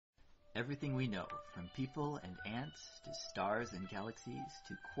Everything we know, from people and ants to stars and galaxies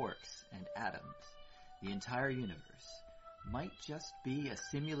to quarks and atoms, the entire universe, might just be a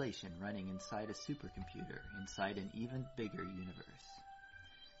simulation running inside a supercomputer inside an even bigger universe.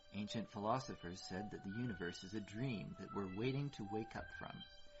 Ancient philosophers said that the universe is a dream that we're waiting to wake up from.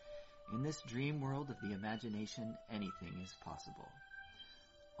 In this dream world of the imagination, anything is possible.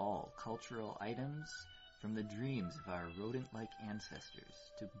 All cultural items, from the dreams of our rodent-like ancestors,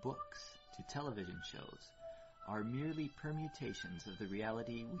 to books, to television shows, are merely permutations of the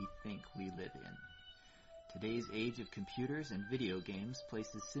reality we think we live in. Today's age of computers and video games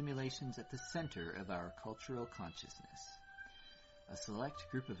places simulations at the center of our cultural consciousness. A select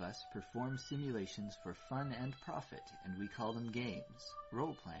group of us perform simulations for fun and profit, and we call them games,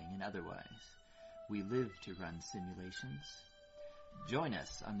 role-playing and otherwise. We live to run simulations. Join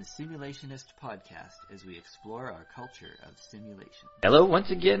us on the Simulationist podcast as we explore our culture of simulation. Hello,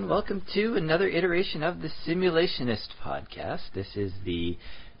 once again, welcome to another iteration of the Simulationist podcast. This is the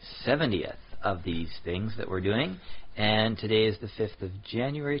 70th of these things that we're doing, and today is the 5th of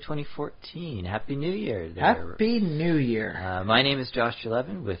January 2014. Happy New Year there. Happy New Year. My name is Josh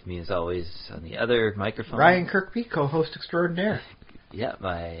Levin. With me, as always, on the other microphone, Ryan Kirkby, co-host extraordinaire. Yeah,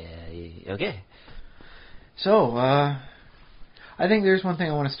 okay. So, I think there's one thing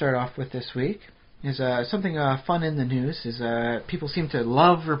I want to start off with this week. Is something fun in the news. Is people seem to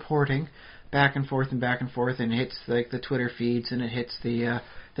love reporting back and forth, and it hits like the Twitter feeds, and it hits the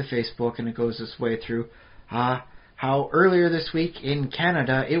Facebook, and it goes this way through. How earlier this week in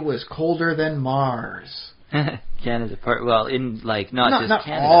Canada it was colder than Mars. Canada part, well, in like not just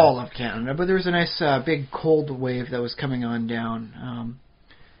Canada. Not all of Canada, but there was a nice big cold wave that was coming on down,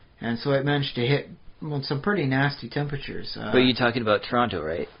 and so it managed to hit some pretty nasty temperatures. But you're talking about Toronto,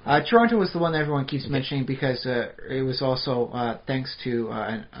 right? Toronto was the one that everyone keeps mentioning because it was also thanks to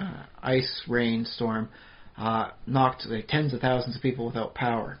an ice rain storm knocked like tens of thousands of people without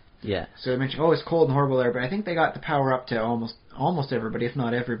power. Yeah. So they mentioned, it's cold and horrible there, but I think they got the power up to almost everybody, if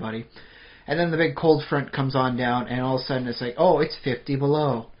not everybody. And then the big cold front comes on down, and all of a sudden it's like, it's 50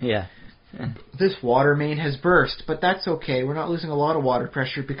 below. Yeah. This water main has burst, but that's okay. We're not losing a lot of water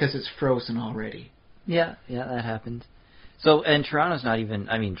pressure because it's frozen already. Yeah, that happened. So, and Toronto's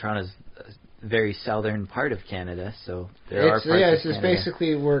Toronto's a very southern part of Canada, so there are parts of Canada. It's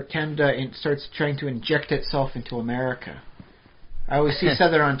basically where Canada starts trying to inject itself into America. I always see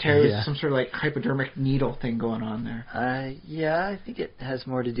Southern Ontario as some sort of like hypodermic needle thing going on there. I think it has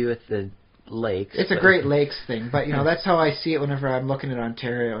more to do with the lakes. It's a Great Lakes thing, but that's how I see it whenever I'm looking at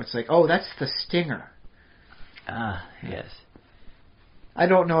Ontario. It's like, that's the stinger. Yes. I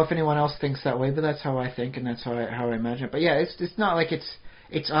don't know if anyone else thinks that way, but that's how I think, and that's how I imagine it. But yeah, it's not like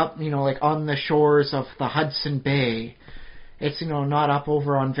it's up, like on the shores of the Hudson Bay. It's not up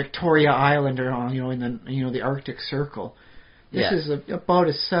over on Victoria Island or on in the Arctic Circle. This is about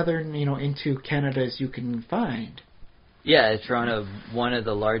as southern into Canada as you can find. Yeah, Toronto, one of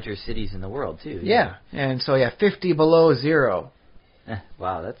the larger cities in the world too. Yeah, and so 50 below zero.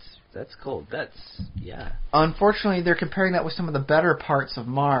 Wow, that's cold. Unfortunately, they're comparing that with some of the better parts of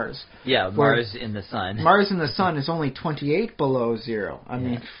Mars. Yeah, Mars in the sun. Mars in the sun is only 28 below zero. I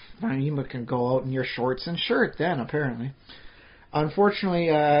mean, you can go out in your shorts and shirt then, apparently. Unfortunately,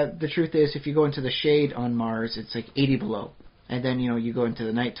 the truth is, if you go into the shade on Mars, it's like 80 below. And then, you go into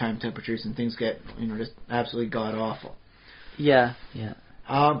the nighttime temperatures and things get, just absolutely god-awful. Yeah.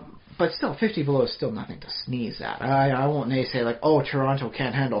 But still, 50 below is still nothing to sneeze at. I won't say like, Toronto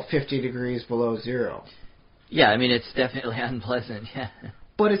can't handle 50 degrees below zero. Yeah, it's definitely unpleasant, yeah.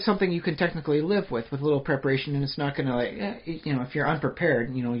 But it's something you can technically live with a little preparation, and it's not going to, if you're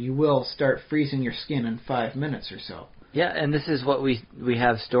unprepared, you will start freezing your skin in 5 minutes or so. Yeah, and this is what we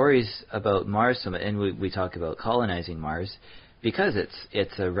have stories about Mars, and we talk about colonizing Mars, because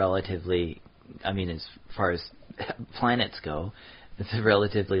it's a relatively, as far as planets go, it's a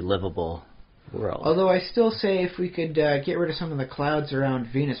relatively livable world. Although I still say if we could get rid of some of the clouds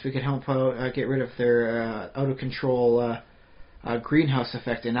around Venus, we could help get rid of their out-of-control greenhouse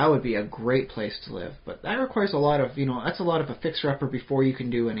effect, and that would be a great place to live. But that requires a lot of, that's a lot of a fixer-upper before you can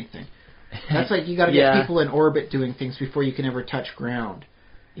do anything. That's like you got to get people in orbit doing things before you can ever touch ground.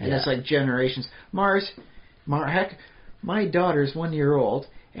 And it's like generations. Heck, my daughter's 1 year old,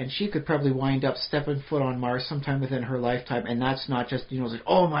 and she could probably wind up stepping foot on Mars sometime within her lifetime, and that's not just, like,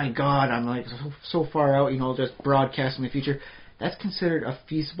 oh my God, I'm like so far out, just broadcasting the future. That's considered a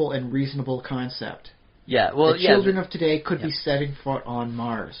feasible and reasonable concept. Yeah, well, the children of today could be setting foot on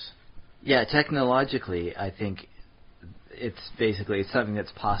Mars. Yeah, technologically, I think it's something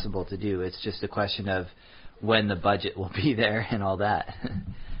that's possible to do. It's just a question of when the budget will be there and all that.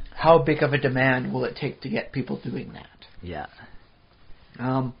 how big of a demand will it take to get people doing that? Yeah.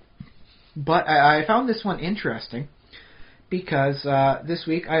 But I found this one interesting because this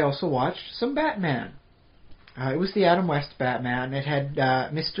week I also watched some Batman. It was the Adam West Batman. It had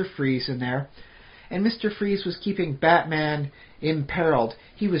Mr. Freeze in there. And Mr. Freeze was keeping Batman imperiled.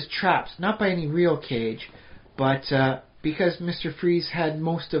 He was trapped, not by any real cage, but because Mr. Freeze had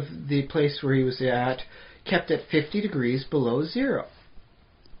most of the place where he was at kept at 50 degrees below zero.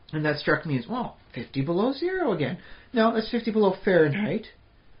 And that struck me as, well, 50 below zero again. No, that's 50 below Fahrenheit.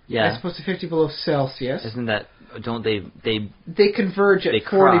 Yeah. As opposed to 50 below Celsius. Isn't that, don't they converge at they 40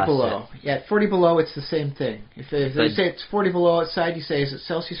 cross below. it. Yeah, at 40 below, it's the same thing. If they say it's 40 below outside, you say, is it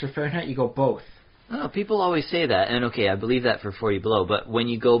Celsius or Fahrenheit? You go both. Oh, people always say that, and okay, I believe that for 40 below, but when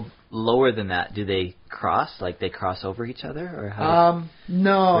you go lower than that, do they cross? Like, they cross over each other? Or how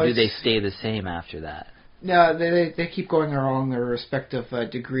no. Or do they stay the same after that? No, they keep going along their respective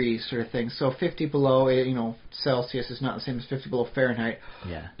degrees sort of thing. So 50 below, Celsius is not the same as 50 below Fahrenheit.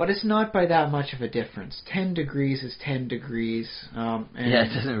 Yeah. But it's not by that much of a difference. 10 degrees is 10 degrees. And yeah,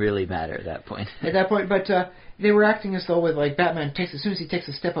 it doesn't really matter at that point. At that point, but they were acting as though with like Batman as soon as he takes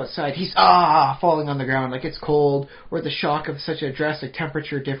a step outside, he's falling on the ground like it's cold, or the shock of such a drastic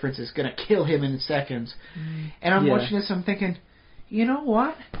temperature difference is going to kill him in seconds. And I'm watching this, I'm thinking, you know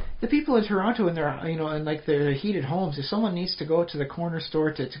what? The people in Toronto in their in like their heated homes, if someone needs to go to the corner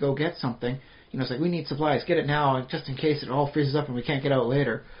store to go get something, it's like, we need supplies, get it now just in case it all freezes up and we can't get out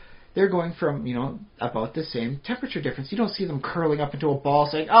later. They're going from, about the same temperature difference. You don't see them curling up into a ball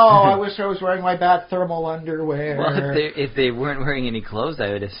saying, oh, I wish I was wearing my bad thermal underwear. Well, if they weren't wearing any clothes,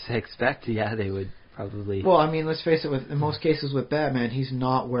 I would expect, they would probably... Well, I mean, let's face it, in most cases with Batman, he's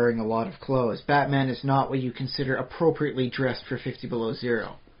not wearing a lot of clothes. Batman is not what you consider appropriately dressed for 50 below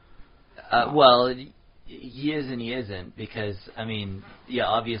zero. Well, he is and he isn't, because,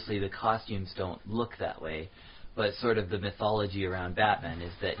 obviously the costumes don't look that way. But sort of the mythology around Batman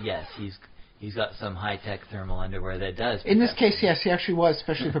is that, yes, he's got some high-tech thermal underwear that does. In this case, yes, he actually was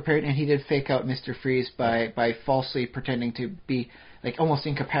specially prepared, and he did fake out Mr. Freeze by falsely pretending to be like almost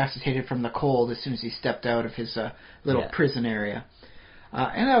incapacitated from the cold as soon as he stepped out of his little prison area.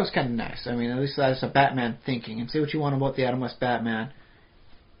 And that was kind of nice. I mean, at least that's a Batman thinking. And say what you want about the Adam West Batman.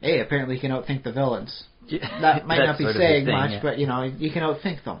 Hey, apparently he can outthink the villains. Yeah, that might not be saying thing, much, but, you can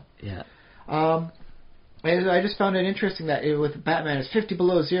outthink them. Yeah. I just found it interesting that with Batman, it's 50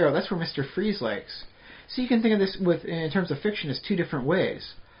 below zero. That's where Mr. Freeze likes. So you can think of this in terms of fiction as two different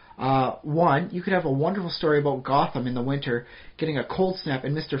ways. One, you could have a wonderful story about Gotham in the winter getting a cold snap,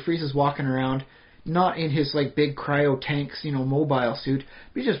 and Mr. Freeze is walking around, not in his like big cryo tanks, mobile suit,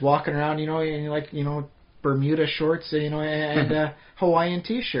 but he's just walking around, in Bermuda shorts, and Hawaiian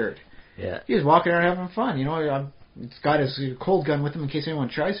t-shirt. Yeah. He's walking around having fun. He's got his cold gun with him in case anyone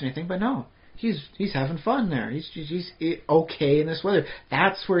tries anything, but no. He's having fun there. He's okay in this weather.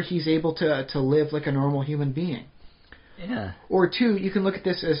 That's where he's able to live like a normal human being. Yeah. Or two, you can look at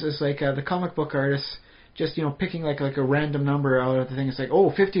this as like the comic book artists just picking like a random number out of the thing. It's like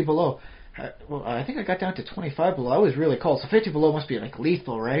 50 below. Well, I think I got down to 25 below. I was really cold, so 50 below must be like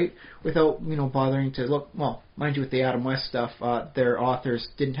lethal, right? Without bothering to look. Well, mind you, with the Adam West stuff, their authors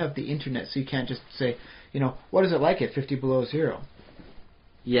didn't have the internet, so you can't just say, what is it like at 50 below zero?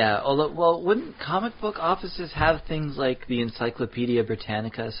 Yeah, although, well, wouldn't comic book offices have things like the Encyclopedia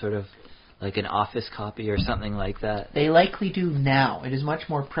Britannica, sort of like an office copy or something like that? They likely do now. It is much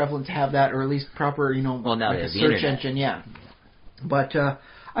more prevalent to have that, or at least proper, well, now like they a have the search internet. engine, yeah. But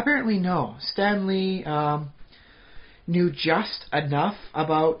apparently no. Stan Lee knew just enough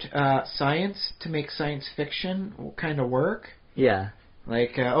about science to make science fiction kind of work. Yeah.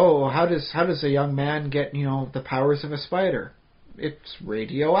 Like, how does a young man get, the powers of a spider? It's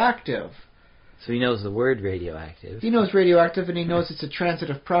radioactive. So he knows the word radioactive. He knows radioactive, and he knows it's a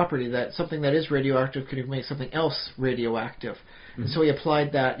transitive property, that something that is radioactive could make something else radioactive. Mm-hmm. And so he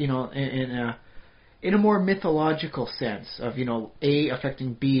applied that, in a more mythological sense of, A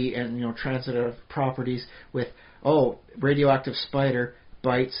affecting B and, transitive properties with, radioactive spider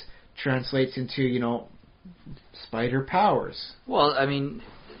bites translates into, spider powers. Well, I mean,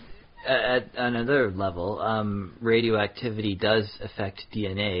 at another level, radioactivity does affect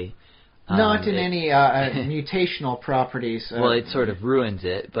DNA. Not in any mutational properties. Well, it sort of ruins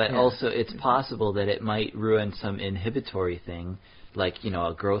it, but also it's possible that it might ruin some inhibitory thing, like,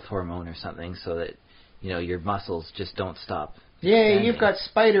 a growth hormone or something, so that, your muscles just don't stop. Yay, you've got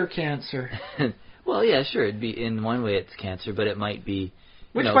spider cancer. Well, yeah, sure, it'd be, in one way it's cancer, but it might be...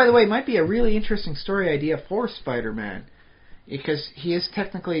 Which, by the way, might be a really interesting story idea for Spider-Man. because he is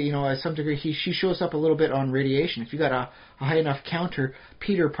technically, at some degree, she shows up a little bit on radiation. If you got a high enough counter,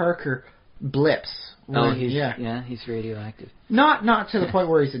 Peter Parker blips. He's radioactive. Not to the point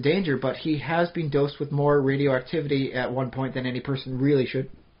where he's a danger, but he has been dosed with more radioactivity at one point than any person really should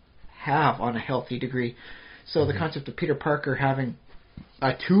have on a healthy degree. So the concept of Peter Parker having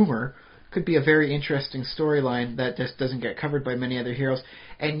a tumor could be a very interesting storyline that just doesn't get covered by many other heroes.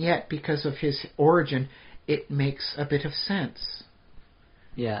 And yet, because of his origin, it makes a bit of sense.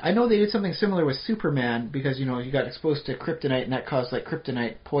 Yeah. I know they did something similar with Superman because, he got exposed to kryptonite and that caused,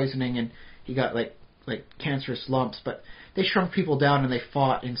 kryptonite poisoning and he got, cancerous lumps. But they shrunk people down and they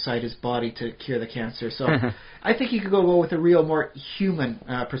fought inside his body to cure the cancer. So I think you could go with a real, more human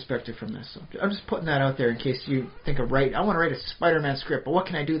perspective from this. So I'm just putting that out there in case you think of I want to write a Spider-Man script, but what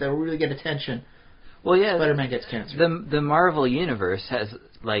can I do that will really get attention? Well, yeah. Spider-Man gets cancer. The Marvel Universe has,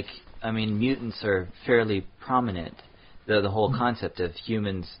 mutants are fairly prominent. The whole concept of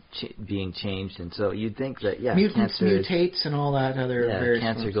humans being changed, and so you'd think that, mutants mutates and all that other various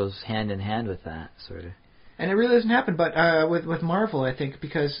cancer forms. Goes hand in hand with that, sort of. And it really doesn't happen, but with Marvel, I think,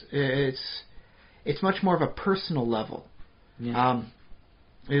 because it's much more of a personal level. Yeah.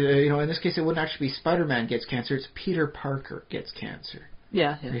 In this case, it wouldn't actually be Spider-Man gets cancer; it's Peter Parker gets cancer.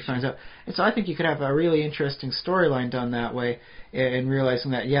 Yeah. He finds out, and so I think you could have a really interesting storyline done that way, in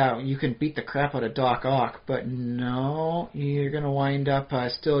realizing that you can beat the crap out of Doc Ock, but no, you're gonna wind up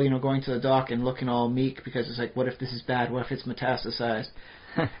still going to the doc and looking all meek because it's like, what if this is bad? What if it's metastasized?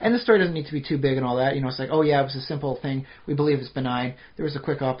 And the story doesn't need to be too big and all that. It's like, oh yeah, it was a simple thing. We believe it's benign. There was a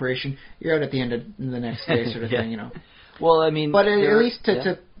quick operation. You're out at the end of the next day, sort of thing. Well, I mean, but at least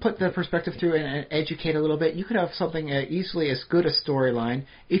to put the perspective through and educate a little bit, you could have something easily as good a storyline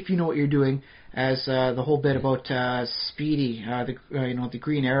if you know what you're doing as the whole bit about Speedy, the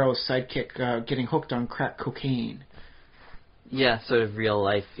Green Arrow's sidekick, getting hooked on crack cocaine. Yeah, sort of real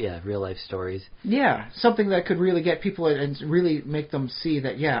life stories. Yeah, something that could really get people and really make them see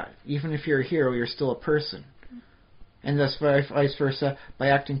that, even if you're a hero, you're still a person. And thus vice versa, by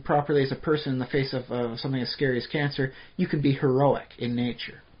acting properly as a person in the face of something as scary as cancer, you can be heroic in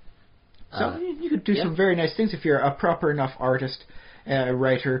nature. So you could do some very nice things if you're a proper enough artist,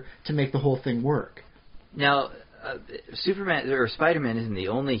 writer, to make the whole thing work. Now, Superman or Spider-Man isn't the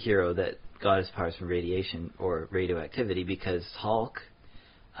only hero that got his powers from radiation or radioactivity, because Hulk...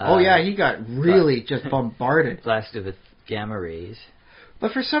 he got really just bombarded. Blasted with gamma rays.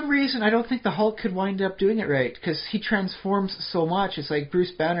 But for some reason, I don't think the Hulk could wind up doing it right, because he transforms so much. It's like,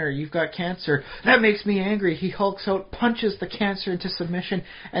 Bruce Banner, you've got cancer. That makes me angry. He hulks out, punches the cancer into submission,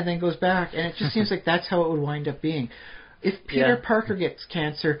 and then goes back. And it just seems like that's how it would wind up being. If Peter Parker gets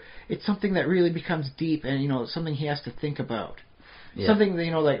cancer, it's something that really becomes deep and, something he has to think about. Yeah. Something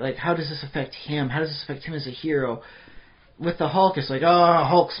that, like how does this affect him? How does this affect him as a hero? With the Hulk, it's like,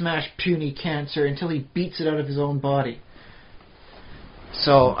 Hulk smash puny cancer until he beats it out of his own body.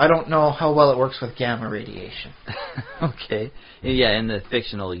 So I don't know how well it works with gamma radiation. Okay. Yeah, in the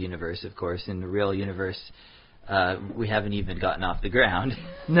fictional universe, of course. In the real universe, we haven't even gotten off the ground.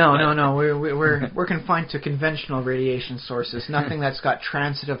 No. We're confined to conventional radiation sources. Nothing that's got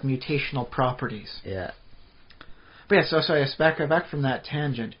transitive mutational properties. Yeah. But yeah, so sorry, back from that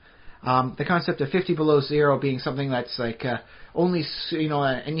tangent. The concept of 50 below zero being something that's like only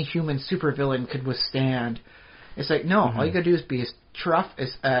any human supervillain could withstand. It's like, no, all you gotta do is be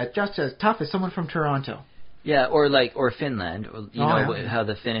just as tough as someone from Toronto. Yeah, or Finland. How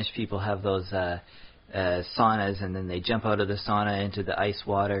the Finnish people have those saunas, and then they jump out of the sauna into the ice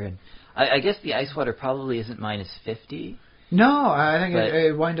water. And I guess the ice water probably isn't minus 50. No, I think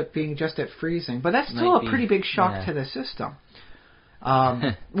it wind up being just at freezing. But that's still a pretty big shock to the system.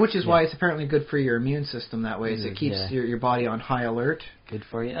 Which is why it's apparently good for your immune system that way, is it keeps your body on high alert. Good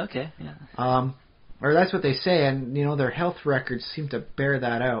for you, okay, yeah. Or that's what they say, and their health records seem to bear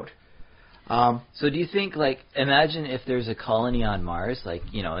that out. So do you think, imagine if there's a colony on Mars,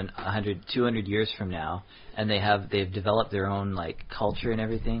 in 100, 200 years from now, and they've developed their own, culture and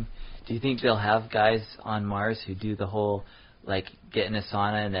everything. Do you think they'll have guys on Mars who do the whole, get in a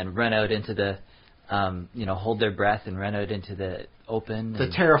sauna and then run out into the, hold their breath and run out into the open? The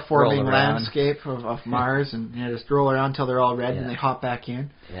terraforming landscape of Mars, and just roll around until they're all red and they hop back in?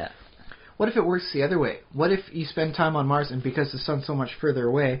 Yeah. What if it works the other way? What if you spend time on Mars, and because the sun's so much further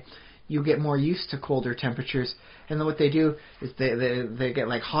away, you get more used to colder temperatures, and then what they do is they get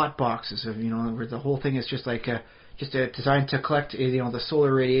hot boxes of where the whole thing is just designed to collect the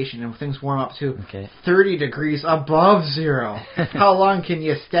solar radiation, and things warm up to 30 degrees above zero. How long can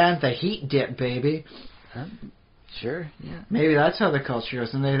you stand the heat dip, baby? Sure, yeah. Maybe that's how the culture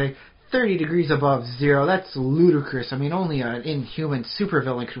goes, and they 30 degrees above zero. That's ludicrous. I mean, only an inhuman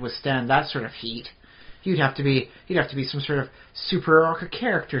supervillain could withstand that sort of heat. You'd have to be some sort of super-heroic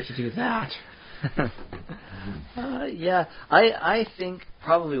character to do that. Yeah, I think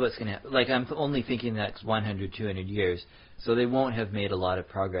probably what's going to happen, like I'm only thinking the next 100, 200 years, so they won't have made a lot of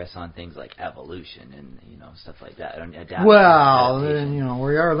progress on things like evolution and, stuff like that. Adaptation. We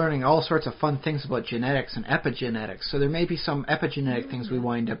are learning all sorts of fun things about genetics and epigenetics, so there may be some epigenetic things we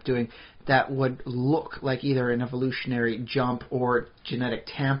wind up doing that would look like either an evolutionary jump or genetic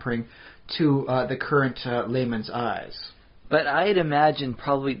tampering to the current layman's eyes. But I'd imagine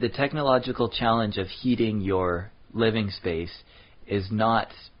probably the technological challenge of heating your living space is not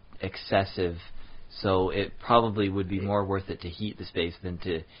excessive, so it probably would be more worth it to heat the space than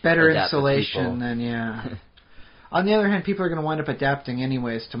to better adapt insulation than, yeah. On the other hand, people are going to wind up adapting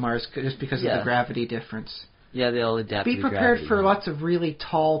anyways to Mars just because of the gravity difference. Yeah, they'll adapt to gravity. Be prepared for lots of really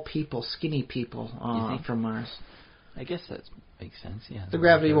tall people, skinny people from Mars. I guess that makes sense, yeah. The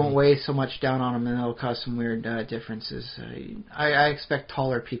gravity won't weigh so much down on them, and it'll cause some weird differences. I expect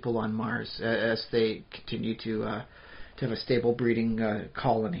taller people on Mars as they continue to have a stable breeding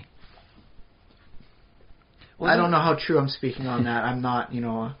colony. Well, I don't know how true I'm speaking on that. I'm not,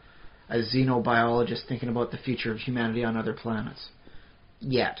 a xenobiologist thinking about the future of humanity on other planets.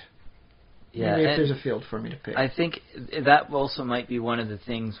 Yet. Yeah, maybe if there's a field for me to pick. I think that also might be one of the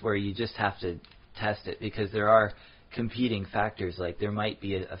things where you just have to test it, because there are competing factors. Like there might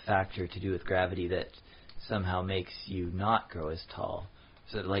be a factor to do with gravity that somehow makes you not grow as tall.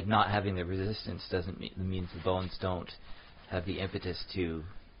 So like not having the resistance doesn't means the bones don't have the impetus to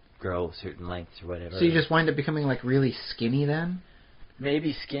grow certain lengths or whatever. So you just wind up becoming like really skinny then?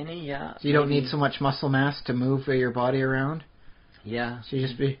 Maybe skinny, yeah. So you don't need so much muscle mass to move your body around? Yeah. So you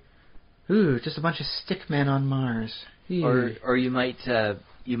just be, just a bunch of stick men on Mars. Or you might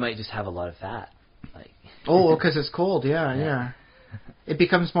just have a lot of fat. Because it's cold, yeah. It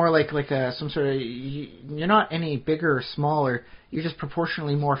becomes more like some sort of... You're not any bigger or smaller. You're just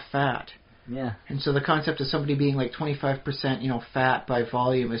proportionally more fat. Yeah. And so the concept of somebody being like 25%, fat by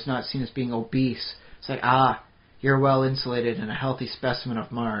volume is not seen as being obese. It's like, you're well insulated and a healthy specimen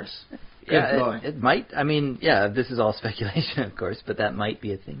of Mars. Good going. It might. I mean, this is all speculation, of course, but that might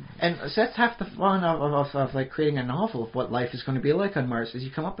be a thing. And so that's half the fun of like creating a novel of what life is going to be like on Mars, is you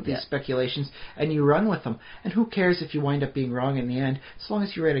come up with these speculations and you run with them. And who cares if you wind up being wrong in the end, as long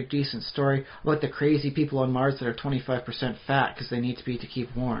as you write a decent story about the crazy people on Mars that are 25% fat because they need to be to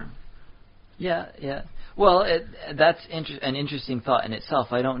keep warm. Yeah. Well, that's an interesting thought in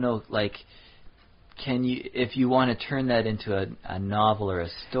itself. I don't know, if you want to turn that into a novel or a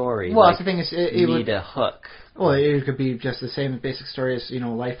story, well, the thing is, you need a hook. Well, it could be just the same basic story as,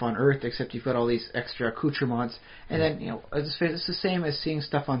 life on Earth, except you've got all these extra accoutrements. And then, it's the same as seeing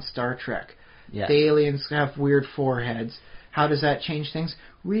stuff on Star Trek. Yeah. The aliens have weird foreheads. How does that change things?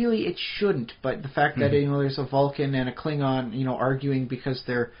 Really, it shouldn't. But the fact that, there's a Vulcan and a Klingon, arguing because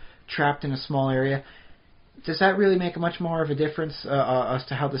they're trapped in a small area, does that really make much more of a difference as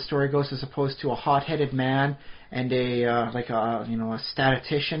to how the story goes, as opposed to a hot-headed man and a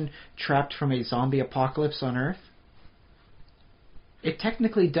statistician trapped from a zombie apocalypse on Earth? It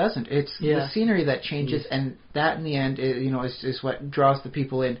technically doesn't. It's the scenery that changes, and that in the end, is what draws the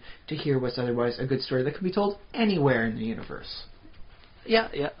people in to hear what's otherwise a good story that can be told anywhere in the universe. Yeah,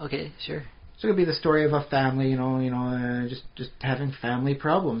 okay, sure. So it could be the story of a family, just having family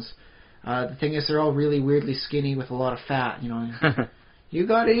problems. The thing is, they're all really weirdly skinny with a lot of fat, You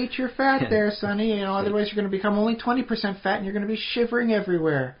gotta eat your fat there, sonny, otherwise you're gonna become only 20% fat and you're gonna be shivering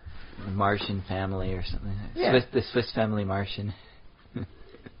everywhere. The Martian family or something. Yeah. The Swiss family Martian.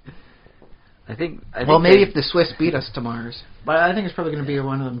 I think maybe if the Swiss beat us to Mars. But I think it's probably gonna be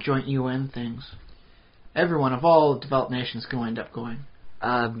one of them joint UN things. Everyone of all developed nations can wind up going.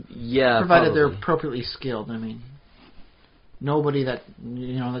 Yeah, provided probably. They're appropriately skilled, Nobody that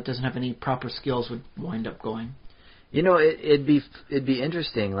that doesn't have any proper skills would wind up going. It'd be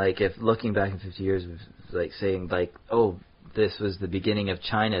interesting, if looking back in 50 years, saying this was the beginning of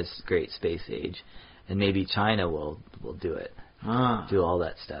China's great space age, and maybe China will do it, do all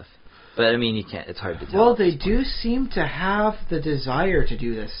that stuff. But you can't. It's hard to tell. Well, they do seem to have the desire to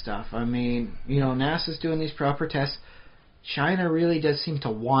do this stuff. NASA's doing these proper tests. China really does seem to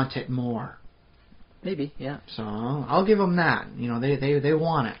want it more. Maybe, yeah. So I'll give them that. They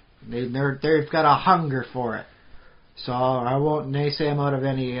want it. They've got a hunger for it. So I won't naysay them out of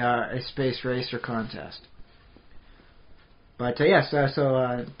any space race or contest. But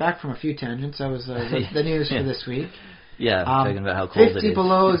so back from a few tangents. That was the news for this week. Yeah, talking about how cold it is. 50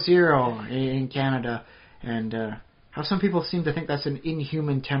 below zero in Canada, and How some people seem to think that's an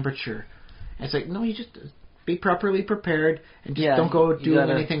inhuman temperature. And it's like, no, you just be properly prepared and just don't go doing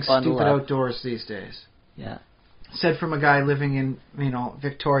anything stupid outdoors these days. Yeah. Said from a guy living in,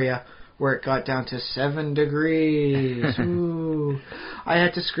 Victoria, where it got down to 7 degrees. Ooh. I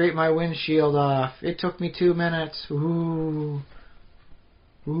had to scrape my windshield off. It took me 2 minutes. Ooh.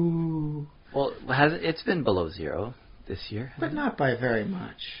 Ooh. Well, it's been below zero this year? But not by very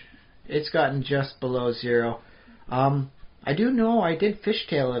much. It's gotten just below zero. I do know I did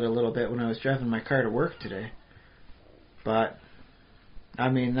fishtail it a little bit when I was driving my car to work today. But,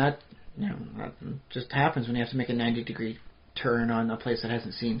 that just happens when you have to make a 90-degree turn on a place that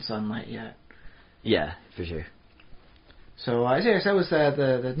hasn't seen sunlight yet. Yeah, for sure. So, that was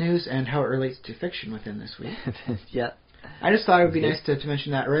the news and how it relates to fiction within this week. Yeah. I just thought it would be nice to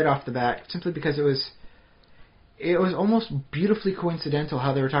mention that right off the bat, simply because it was almost beautifully coincidental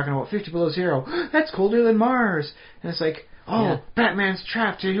how they were talking about 50 below zero. That's colder than Mars. And it's like, Batman's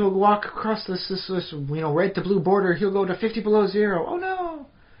trapped. He'll walk across this red to blue border. He'll go to 50 below zero. Oh no!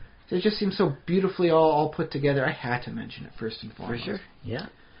 So it just seems so beautifully all put together. I had to mention it first and foremost. For sure. Yeah.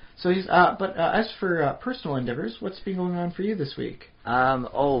 So as for personal endeavors, what's been going on for you this week?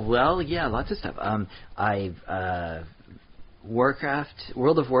 Lots of stuff.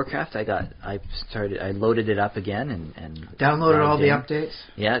 World of Warcraft, I loaded it up again and downloaded all the updates?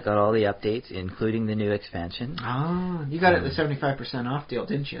 Yeah, got all the updates, including the new expansion. Ah, you got it at the 75% off deal,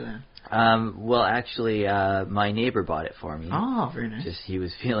 didn't you then? Well, actually, my neighbor bought it for me. Oh, very nice. He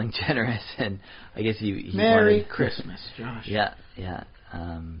was feeling generous, and I guess he Merry wanted... Christmas, Josh. Yeah.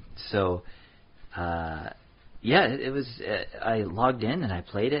 It was... I logged in and I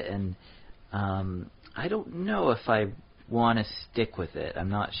played it, and I don't know if I want to stick with it. I'm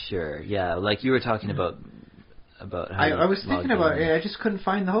not sure. Yeah, like you were talking about how I was thinking about it. I just couldn't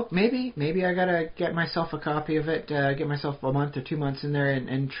find the hook. Maybe I gotta get myself a copy of it, get myself a month or 2 months in there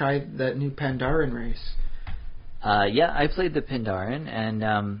and try the new Pandaren race. I played the Pandaren, and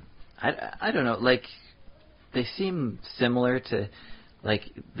I don't know, like, they seem similar to, like,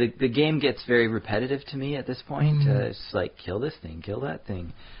 the game gets very repetitive to me at this point. It's like, kill this thing, kill that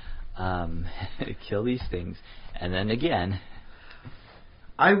thing, kill these things, and then again.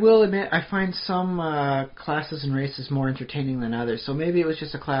 I will admit, I find some classes and races more entertaining than others. So maybe it was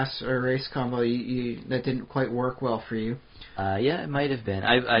just a class or race combo that didn't quite work well for you. It might have been.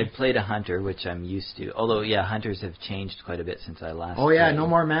 I played a hunter, which I'm used to. Although, hunters have changed quite a bit since I last played. No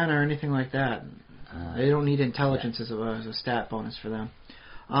more mana or anything like that. They don't need intelligence as a stat bonus for them.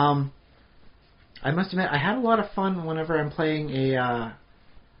 I must admit, I had a lot of fun whenever I'm playing a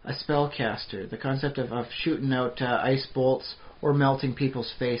spellcaster. The concept of shooting out ice bolts or melting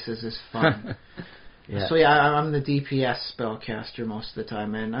people's faces is fun. So I'm the DPS spellcaster most of the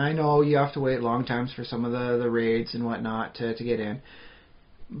time, and I know you have to wait long times for some of the raids and whatnot to get in.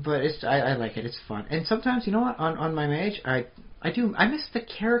 But I like it. It's fun. And sometimes, you know what? On my mage, I miss the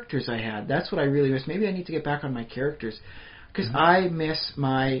characters I had. That's what I really miss. Maybe I need to get back on my characters, because I miss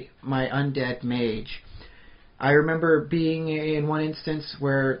my undead mage. I remember being in one instance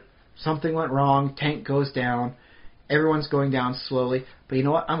where something went wrong, tank goes down, everyone's going down slowly, but you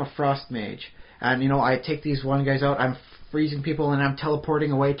know what? I'm a frost mage. And, I take these one guys out, I'm freezing people, and I'm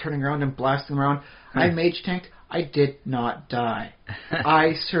teleporting away, turning around and blasting them around. I mage tanked. I did not die.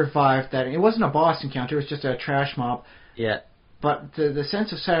 I survived that. It wasn't a boss encounter, it was just a trash mob. Yeah. But the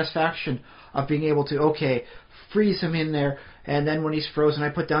sense of satisfaction of being able to, freeze him in there, and then when he's frozen, I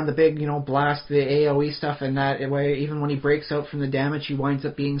put down the big, blast, the AoE stuff, and that way, even when he breaks out from the damage, he winds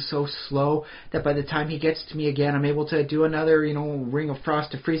up being so slow that by the time he gets to me again, I'm able to do another, ring of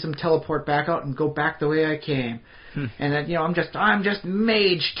frost to freeze him, teleport back out, and go back the way I came. And then, I'm just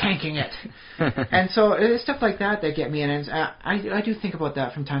mage tanking it. And so it's stuff like that get me in. And I do think about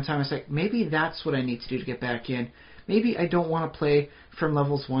that from time to time. It's like, maybe that's what I need to do to get back in. Maybe I don't want to play from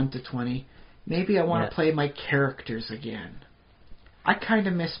levels 1 to 20. Maybe I want to play my characters again. I kind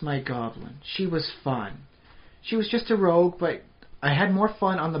of miss my goblin. She was fun. She was just a rogue, but I had more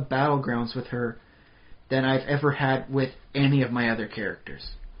fun on the battlegrounds with her than I've ever had with any of my other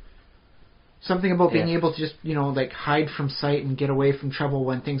characters. Something about being able to just, hide from sight and get away from trouble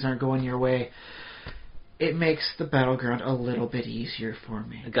when things aren't going your way. It makes the battleground a little bit easier for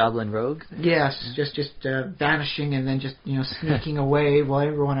me. A goblin rogue? Yes, just vanishing and then just sneaking away while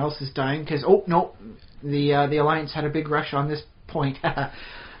everyone else is dying. Because the Alliance had a big rush on this point.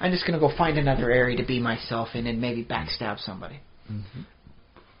 I'm just going to go find another area to be myself in and maybe backstab somebody. Mm-hmm.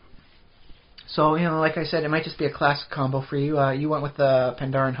 So like I said, it might just be a classic combo for you. You went with the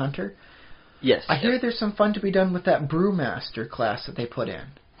Pandaren Hunter. Yes. I hear there's some fun to be done with that Brewmaster class that they put in.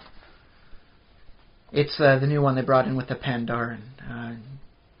 It's the new one they brought in with the Pandaren.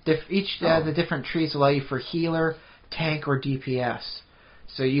 The different trees allow you for healer, tank, or DPS.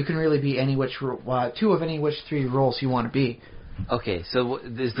 So you can really be any which two of any which three roles you want to be. Okay, so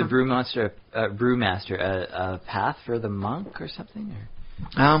is the brewmaster a path for the monk or something?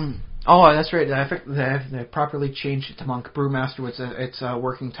 Or? Oh, that's right. I think they properly changed it to monk. Brewmaster was its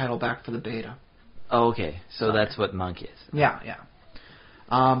working title back for the beta. Oh, okay. So that's what monk is. Yeah.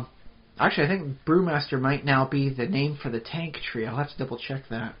 Actually, I think Brewmaster might now be the name for the tank tree. I'll have to double check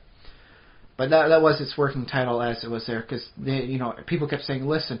that. But that was its working title as it was there, because people kept saying,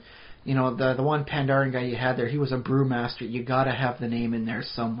 listen, the one Pandaren guy you had there, he was a Brewmaster. You got to have the name in there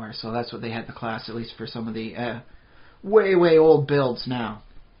somewhere. So that's what they had the class, at least for some of the way old builds now.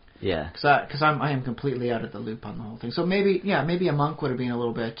 Yeah. Because I am completely out of the loop on the whole thing. So maybe a monk would have been a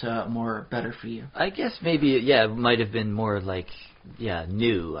little bit more better for you. I guess maybe, it might have been more like,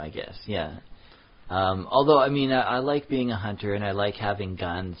 new, I guess, yeah. Although, I mean, I like being a hunter, and I like having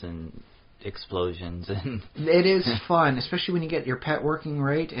guns and explosions. And it is fun, especially when you get your pet working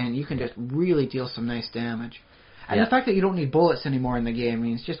right, and you can just really deal some nice damage. And the fact that you don't need bullets anymore in the game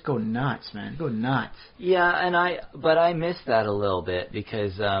means just go nuts, man. Go nuts. Yeah, but I miss that a little bit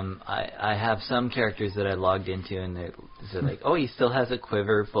because I have some characters that I logged into and they're like, oh, he still has a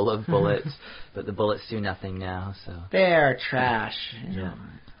quiver full of bullets, but the bullets do nothing now. So they're trash. Yeah.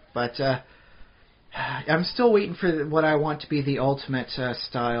 But I'm still waiting for what I want to be the ultimate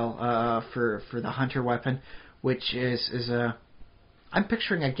style for the hunter weapon, which is I'm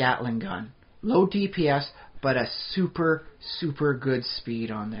picturing a Gatling gun, low DPS. But a super, super good speed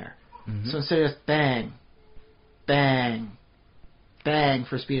on there. Mm-hmm. So instead of just bang, bang, bang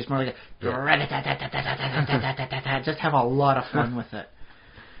for speed, it's more like just have a lot of fun with it.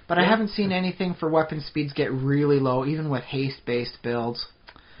 But I haven't seen anything for weapon speeds get really low, even with haste-based builds.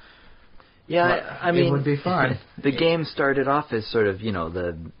 Yeah, I mean, it would be fun. The game started off as sort of,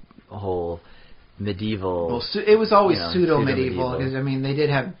 the whole medieval. Well, it was always pseudo-medieval, because, I mean, they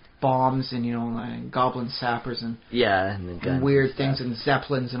did have bombs and goblin sappers and and weird things and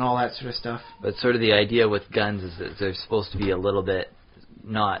zeppelins and all that sort of stuff. But sort of the idea with guns is that they're supposed to be a little bit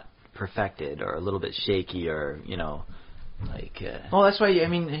not perfected or a little bit shaky or like. Well, that's why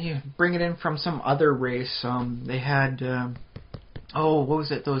you bring it in from some other race. They had what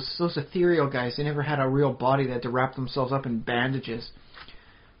was it? Those ethereal guys. They never had a real body. They had to wrap themselves up in bandages.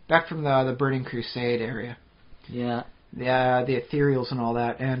 Back from the Burning Crusade area. Yeah. The ethereals and all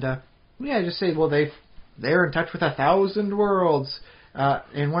that, and just say, well, they're in touch with 1,000 worlds.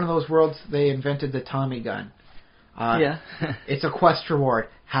 In one of those worlds, they invented the Tommy gun. It's a quest reward.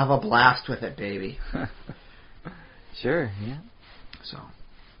 Have a blast with it, baby. Sure, yeah. So,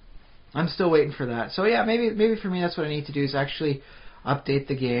 I'm still waiting for that. So yeah, maybe for me that's what I need to do is actually update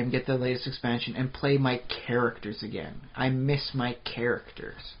the game, get the latest expansion, and play my characters again. I miss my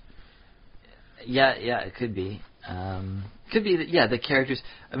characters. Yeah, it could be. Could be that, the characters.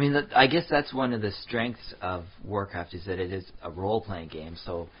 I mean, I guess that's one of the strengths of Warcraft is that it is a role-playing game.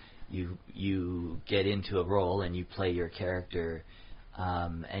 So you get into a role and you play your character,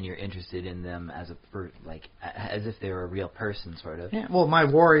 and you're interested in them as if they were a real person, sort of. Yeah. Well, my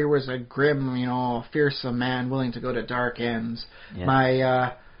warrior was a grim, fearsome man willing to go to dark ends.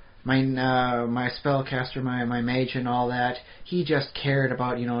 Yeah. My spellcaster, my mage and all that, he just cared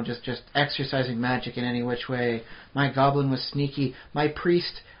about, just exercising magic in any which way. My goblin was sneaky. My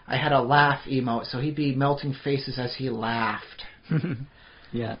priest, I had a laugh emote, so he'd be melting faces as he laughed.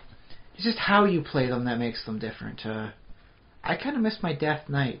 Yeah. It's just how you play them that makes them different. I kind of miss my Death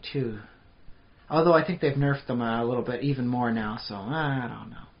Knight, too. Although I think they've nerfed them a little bit even more now, so I don't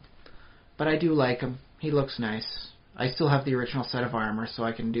know. But I do like him. He looks nice. I still have the original set of armor, so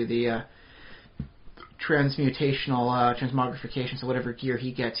I can do the transmogrification, so whatever gear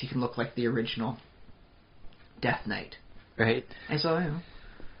he gets, he can look like the original Death Knight. Right. And so,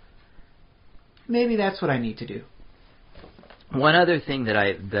 maybe that's what I need to do. One other thing that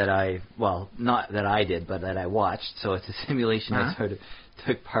I not that I did, but that I watched, so it's a simulation I sort of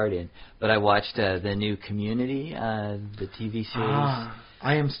took part in, but I watched the new Community, the TV series.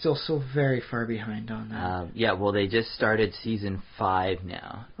 I am still so very far behind on that. Well, they just started season 5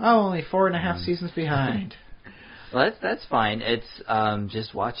 now. Oh, only 4.5 seasons behind. Well, that's fine. It's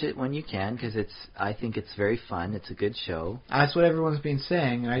just watch it when you can because I think it's very fun. It's a good show. That's what everyone's been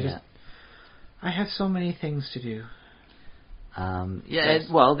saying. I have so many things to do.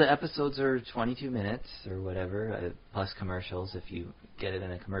 The episodes are 22 minutes or whatever, plus commercials if you get it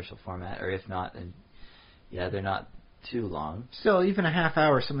in a commercial format, or if not, then they're not too long. Still, even a half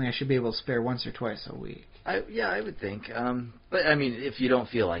hour is something I should be able to spare once or twice a week. I would think. But I mean, if you don't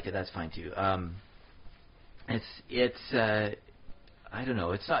feel like it, that's fine too. It's I don't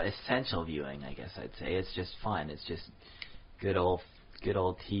know. It's not essential viewing, I guess I'd say. It's just fun. It's just good old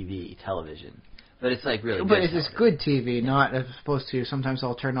television. But it's like really good. But it's good TV, not as opposed to sometimes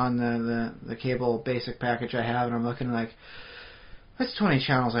I'll turn on the cable basic package I have and I'm looking like, that's 20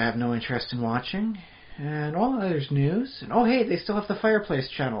 channels I have no interest in watching. And there's news. And hey, they still have the Fireplace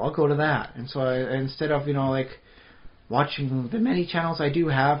channel. I'll go to that. And so instead of, watching the many channels I do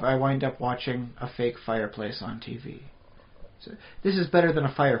have, I wind up watching a fake fireplace on TV. So this is better than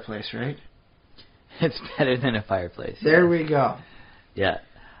a fireplace, right? It's better than a fireplace. There we go. Yeah.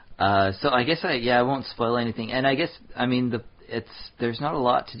 So I guess I won't spoil anything. And I guess there's not a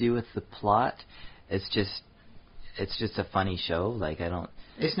lot to do with the plot. It's just a funny show.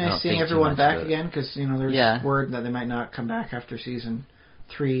 It's nice seeing everyone back again because there's word that they might not come back after season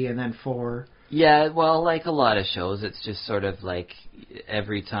 3 and then 4. Yeah, well, like a lot of shows, it's just sort of like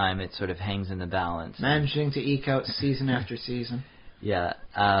every time it sort of hangs in the balance. Managing to eke out season after season. Yeah,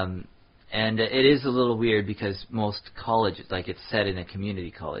 and it is a little weird because most colleges, it's set in a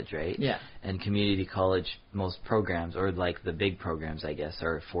community college, right? Yeah. And community college, most programs, or the big programs, I guess,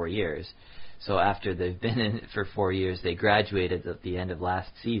 are 4 years. So after they've been in it for 4 years, they graduated at the end of last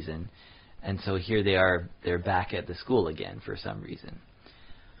season, and so here they're back at the school again for some reason.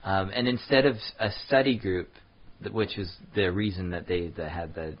 And instead of a study group, which is the reason that they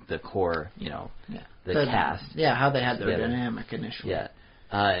had the core, the cast. Yeah, how they had their dynamic initially. Yeah.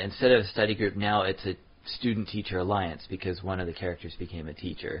 Instead of a study group, now it's a student-teacher alliance because one of the characters became a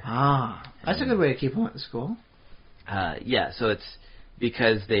teacher. That's a good way to keep them at the school. Yeah, so it's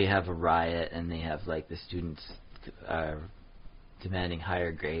because they have a riot and they have the students demanding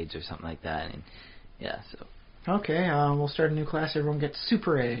higher grades or something like that, and so. Okay, we'll start a new class. Everyone gets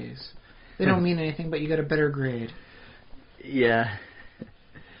super A's. They don't mean anything, but you get a better grade. Yeah.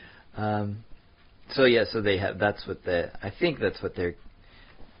 So they have. I think that's what they're.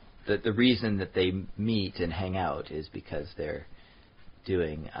 The reason that they meet and hang out is because they're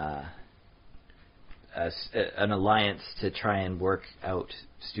doing an alliance to try and work out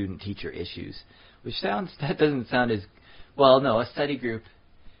student-teacher issues, that doesn't sound as well. No, a study group.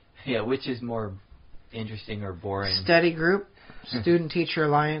 Yeah, which is more interesting or boring? Study group, student-teacher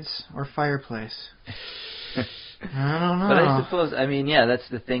alliance, or fireplace. I don't know. But I suppose, that's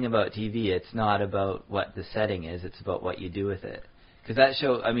the thing about TV. It's not about what the setting is. It's about what you do with it. Because that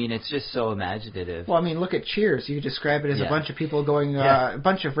show, it's just so imaginative. Well, look at Cheers. You describe it as a bunch of people going, a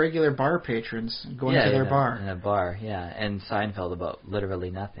bunch of regular bar patrons going to their bar. In a bar, yeah. And Seinfeld about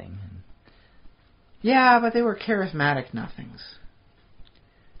literally nothing. Yeah, but they were charismatic nothings.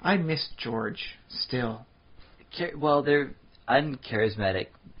 I miss George still. They're uncharismatic.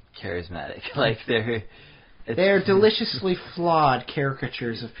 They're deliciously flawed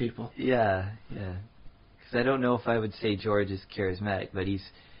caricatures of people. Yeah. Because I don't know if I would say George is charismatic, but he's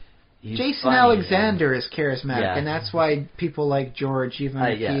Jason funny, Alexander is charismatic, and that's why people like George, even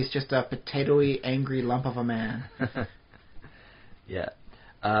if he's just a potatoey, angry lump of a man. Yeah.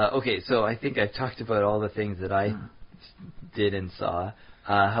 Okay, so I think I've talked about all the things that I did and saw.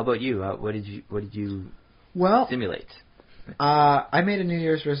 How about you? What did you simulate? I made a New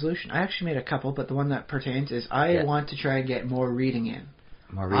Year's resolution. I actually made a couple, but the one that pertains is I want to try and get more reading in.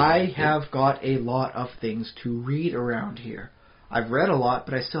 I have got a lot of things to read around here. I've read a lot,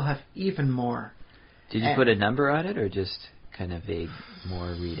 but I still have even more. Did you put a number on it, or just kind of vague more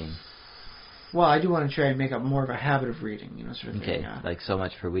reading? Well, I do want to try and make up more of a habit of reading, sort of thing. Like so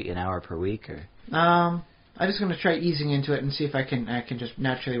much per week, an hour per week, or? I'm just going to try easing into it and see if I can just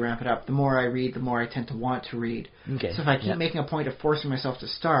naturally ramp it up. The more I read, the more I tend to want to read. Okay. So if I keep making a point of forcing myself to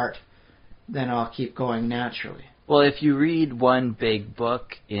start, then I'll keep going naturally. Well, if you read one big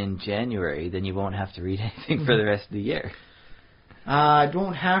book in January, then you won't have to read anything for the rest of the year. I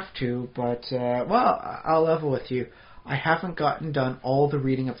don't have to, but, I'll level with you. I haven't gotten done all the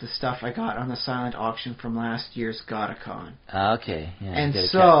reading of the stuff I got on the silent auction from last year's Godacon. Okay. Yeah, and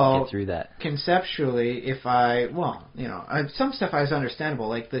so, get through that. Conceptually, if some stuff is understandable,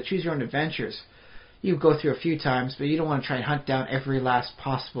 like the Choose Your Own Adventures. You go through a few times, but you don't want to try and hunt down every last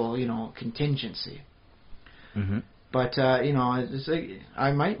possible, contingency. Mm-hmm. But, it's like,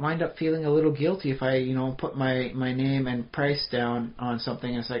 I might wind up feeling a little guilty if I, put my name and price down on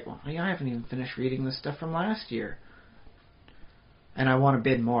something. And it's like, I haven't even finished reading this stuff from last year. And I want to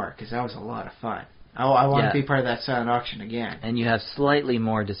bid more, because that was a lot of fun. I want to be part of that silent auction again. And you have slightly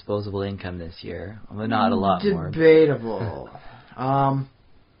more disposable income this year, but not a lot more. Debatable.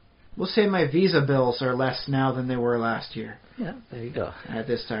 We'll say my Visa bills are less now than they were last year. Yeah, there you go. At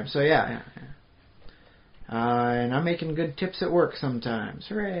this time. So, yeah. And I'm making good tips at work sometimes.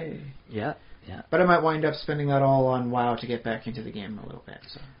 Hooray! Yeah, yeah. But I might wind up spending that all on WoW to get back into the game a little bit.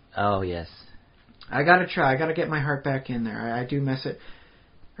 So. Oh, yes. I gotta try. I gotta get my heart back in there. I do miss it.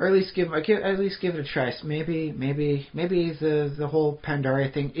 Or at least give it a try. So maybe the whole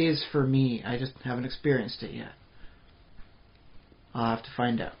Pandaria thing is for me. I just haven't experienced it yet. I'll have to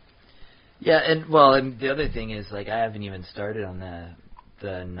find out. Yeah, and the other thing is, like, I haven't even started on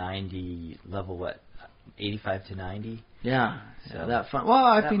the 90 level, 85 to 90. Yeah, so that fun. Well,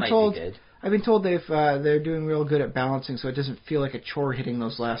 I've been told they're doing real good at balancing, so it doesn't feel like a chore hitting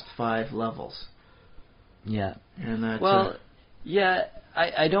those last 5 levels. Yeah. And that, yeah,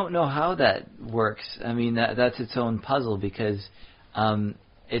 I don't know how that works. I mean, that's its own puzzle because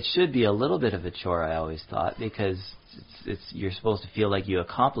it should be a little bit of a chore. I always thought because you're supposed to feel like you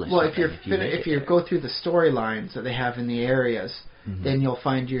accomplished. Well, something if you go through the storylines that they have in the areas, then you'll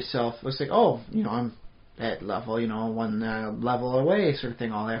find yourself. It's like, I'm at level, one level away, sort of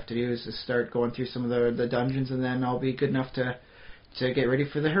thing. All I have to do is just start going through some of the dungeons, and then I'll be good enough to get ready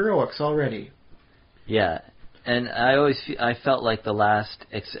for the heroics already. Yeah, and I felt like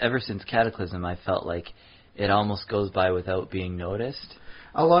ever since Cataclysm, I felt like it almost goes by without being noticed.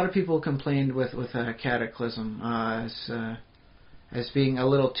 A lot of people complained with Cataclysm as being a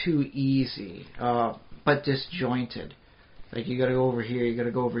little too easy, but disjointed. Like, you gotta go over here, you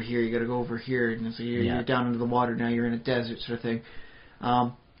gotta go over here, you gotta go over here, and so you're down into the water, now you're in a desert sort of thing.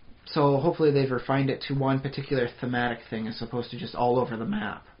 So hopefully they've refined it to one particular thematic thing as opposed to just all over the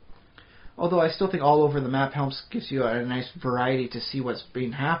map. Although I still think all over the map gives you a nice variety to see what's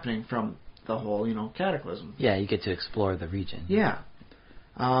been happening from the whole, Cataclysm. Yeah, you get to explore the region. Yeah.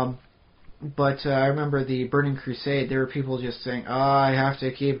 But I remember the Burning Crusade, there were people just saying, I have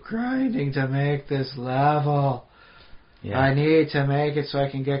to keep grinding to make this level. Yeah. I need to make it so I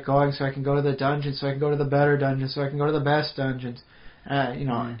can get going, so I can go to the dungeon, so I can go to the better dungeons, so I can go to the best dungeons.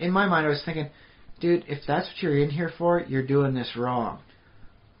 In my mind I was thinking, dude, if that's what you're in here for, you're doing this wrong.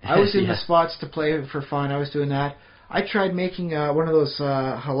 I was in the spots to play for fun, I was doing that. I tried making one of those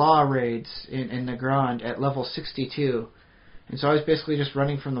Hala raids in the Grand at level 62. And so I was basically just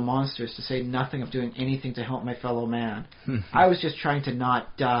running from the monsters to say nothing of doing anything to help my fellow man. I was just trying to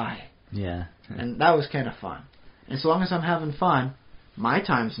not die. Yeah. And that was kind of fun. And so long as I'm having fun, my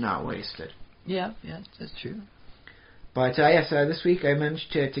time's not wasted. Yeah, that's true. But yes, this week I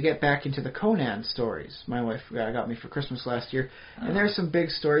managed to get back into the Conan stories. My wife got me for Christmas last year, and there's some big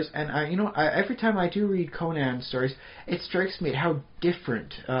stories. And every time I do read Conan stories, it strikes me at how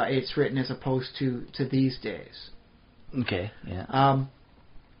different it's written as opposed to these days. Okay, yeah.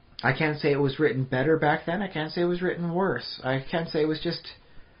 I can't say it was written better back then. I can't say it was written worse. I can't say it was just...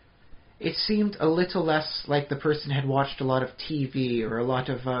 It seemed a little less like the person had watched a lot of TV or a lot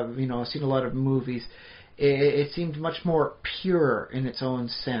of, seen a lot of movies. It seemed much more pure in its own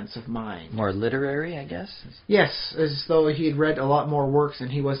sense of mind. More literary, I guess? Yes, as though he had read a lot more works and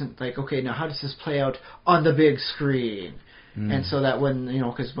he wasn't like, okay, now how does this play out on the big screen? And so that when,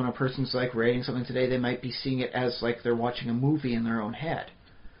 because when a person's like rating something today, they might be seeing it as like they're watching a movie in their own head.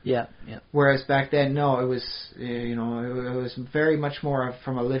 Yeah. Whereas back then, no, it was, it was very much more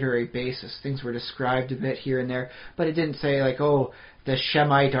from a literary basis. Things were described a bit here and there, but it didn't say like, oh, the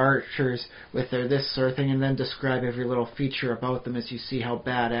Shemite archers with their this sort of thing, and then describe every little feature about them as you see how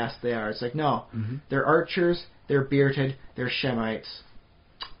badass they are. It's like, no, they're archers, they're bearded, they're Shemites.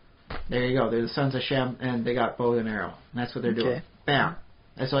 There you go. They're the sons of Shem, and they got bow and arrow. And that's what they're doing. Bam.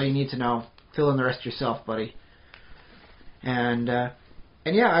 That's all you need to know. Fill in the rest yourself, buddy. And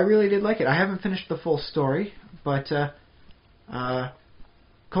yeah, I really did like it. I haven't finished the full story, but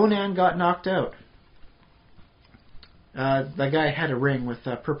Conan got knocked out. The guy had a ring with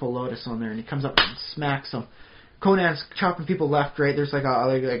Purple Lotus on there, and he comes up and smacks him. Conan's chopping people left, right. There's like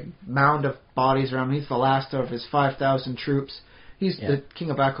a mound of bodies around him. He's the last of his 5,000 troops. He's the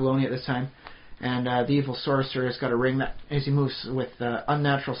king of Babylonia at this time. And the evil sorcerer has got a ring that, as he moves with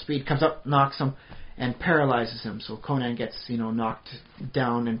unnatural speed, comes up, knocks him, and paralyzes him. So Conan gets, knocked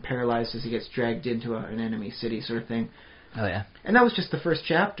down and paralyzed as he gets dragged into an enemy city sort of thing. Oh, yeah. And that was just the first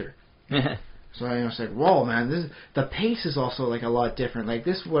chapter. So I was like, whoa, man, the pace is also like a lot different. Like,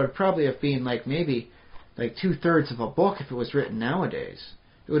 this would probably have been like maybe like 2/3 of a book if it was written nowadays.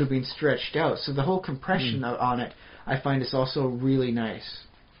 It would have been stretched out. So the whole compression on it, I find, is also really nice.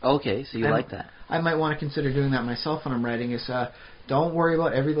 Okay, so you like that. I might want to consider doing that myself when I'm writing, is don't worry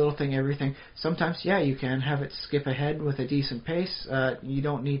about every little thing, everything. Sometimes, you can have it skip ahead with a decent pace. You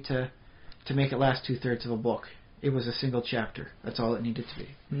don't need to make it last 2/3 of a book. It was a single chapter. That's all it needed to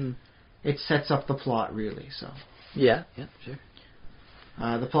be. It sets up the plot, really. So. Yeah, sure.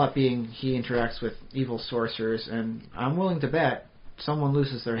 The plot being he interacts with evil sorcerers, and I'm willing to bet someone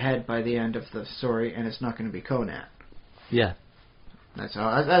loses their head by the end of the story, and it's not going to be Conan. Yeah. That's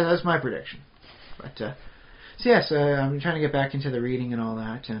my prediction. But so yes, I'm trying to get back into the reading and all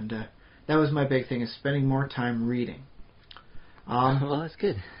that, and that was my big thing, is spending more time reading. Well, that's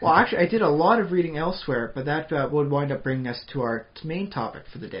good. Well, actually, I did a lot of reading elsewhere, but that would wind up bringing us to our main topic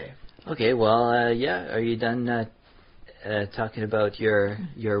for the day. Okay, well, yeah, are you done talking about your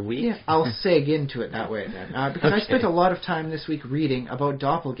week? Yeah, I'll seg into it that way then, because Okay. I spent a lot of time this week reading about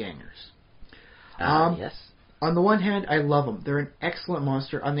doppelgangers. Yes. On the one hand, I love them. They're an excellent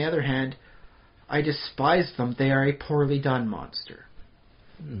monster. On the other hand, I despise them. They are a poorly done monster.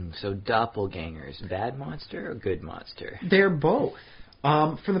 So doppelgangers, bad monster or good monster? They're both.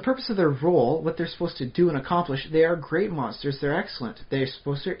 For the purpose of their role, what they're supposed to do and accomplish, they are great monsters. They're excellent. They're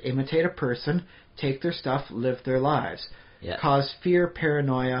supposed to imitate a person, take their stuff, live their lives, cause fear,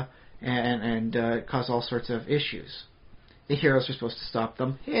 paranoia, and cause all sorts of issues. The heroes are supposed to stop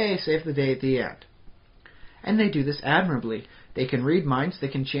them. Hey, save the day at the end. And they do this admirably. They can read minds. They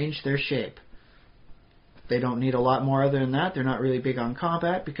can change their shape. They don't need a lot more other than that. They're not really big on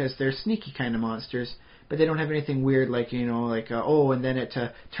combat because they're sneaky kind of monsters. But they don't have anything weird like, and then it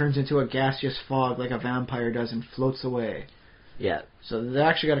turns into a gaseous fog like a vampire does and floats away. Yeah. So they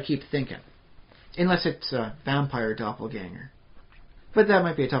actually got to keep thinking. Unless it's a vampire doppelganger. But that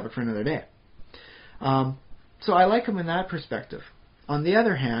might be a topic for another day. So I like them in that perspective. On the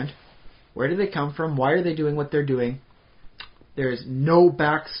other hand, where do they come from? Why are they doing what they're doing? There is no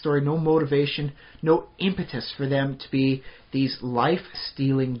backstory, no motivation, no impetus for them to be these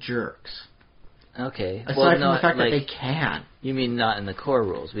life-stealing jerks. Okay. Aside from the fact that they can. You mean not in the core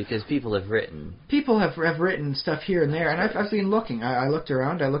rules, because people have written... People have written stuff here and there, and I've been looking. I looked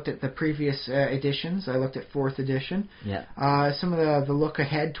around. I looked at the previous editions. I looked at 4th edition. Yeah. Some of the look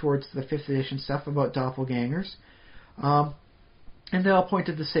ahead towards the 5th edition stuff about doppelgangers. And they all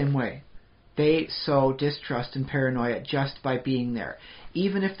pointed the same way. They sow distrust and paranoia just by being there.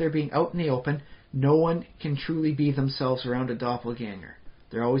 Even if they're being out in the open, no one can truly be themselves around a doppelganger.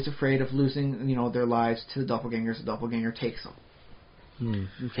 They're always afraid of losing, their lives to the doppelgangers. The doppelganger takes them.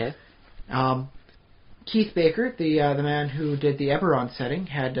 Okay. Keith Baker, the man who did the Eberron setting,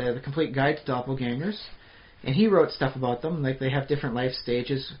 had the complete guide to doppelgangers, and he wrote stuff about them. Like, they have different life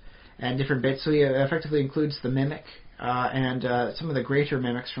stages and different bits. So he effectively includes the mimic and some of the greater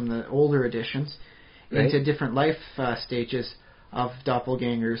mimics from the older editions into different life stages of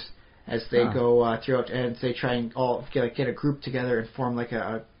doppelgangers as they go throughout, and they try and all get a group together and form like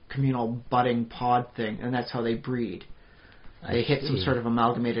a communal budding pod thing, and that's how they breed. They hit some sort of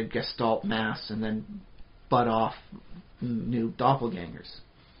amalgamated gestalt mass and then bud off new doppelgangers.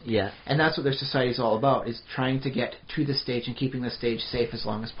 Yeah. And that's what their society is all about, is trying to get to the stage and keeping the stage safe as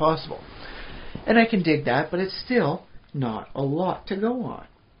long as possible. And I can dig that, but it's still not a lot to go on.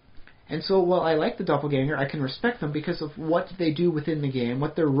 And so while I like the doppelganger, I can respect them because of what they do within the game,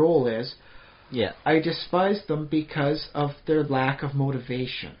 what their role is. Yeah. I despise them because of their lack of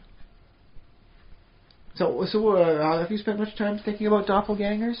motivation. So have you spent much time thinking about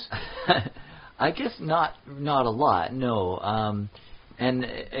doppelgangers? I guess not a lot, no. And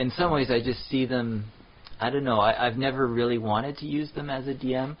in some ways I just see them, I don't know, I've never really wanted to use them as a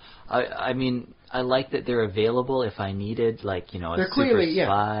DM. I mean, I like that they're available if I needed, like, a super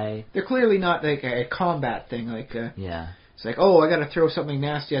spy. They're clearly not like a combat thing. Like, yeah. It's like, I got to throw something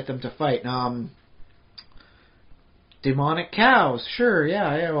nasty at them to fight. Demonic cows, sure,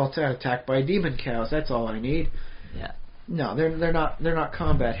 yeah. Well, it's attacked by demon cows. That's all I need. Yeah. No, they're not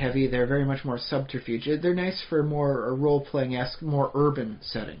combat heavy. They're very much more subterfuge. They're nice for more role playing-esque, more urban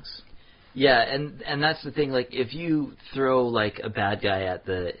settings. Yeah, and that's the thing. Like, if you throw like a bad guy at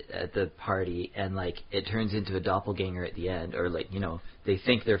the party, and like it turns into a doppelganger at the end, or like they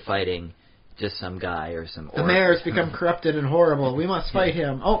think they're fighting just some guy or some. The mayor's become corrupted and horrible. We must fight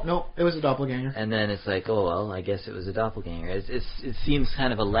him. Oh no, it was a doppelganger. And then it's like, oh well, I guess it was a doppelganger. It seems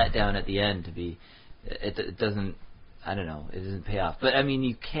kind of a letdown at the end to be. It doesn't. I don't know. It doesn't pay off. But I mean,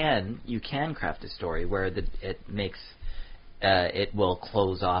 you can craft a story where it makes. It will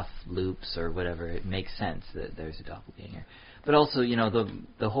close off loops or whatever. It makes sense that there's a doppelganger. But also,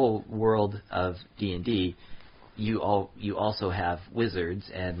 the whole world of D&D, you also have wizards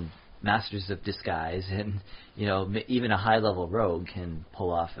and masters of disguise, and even a high-level rogue can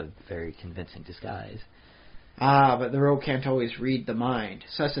pull off a very convincing disguise. But the rogue can't always read the mind.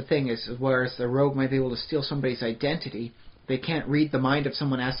 So that's the thing, is whereas the rogue might be able to steal somebody's identity, they can't read the mind of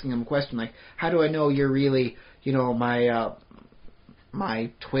someone asking them a question like, how do I know you're really,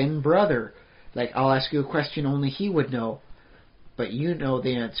 my twin brother? Like, I'll ask you a question only he would know. but you know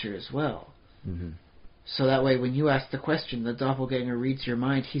the answer as well. Mm-hmm. So that way, when you ask the question, the doppelganger reads your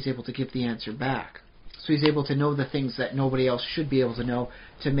mind, he's able to give the answer back. So he's able to know the things that nobody else should be able to know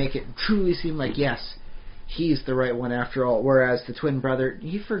to make it truly seem like, yes, he's the right one after all. Whereas the twin brother,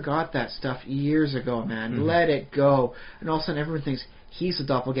 he forgot that stuff years ago, man. Mm-hmm. Let it go. And all of a sudden everyone thinks he's a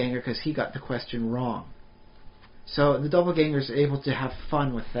doppelganger because he got the question wrong. So the doppelgangers are able to have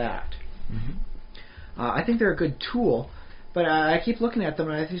fun with that. Mm-hmm. I think they're a good tool, but I keep looking at them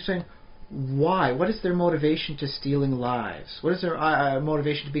and I keep saying, why? What is their motivation to stealing lives? What is their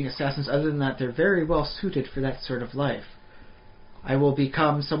motivation to being assassins other than that they're very well suited for that sort of life? I will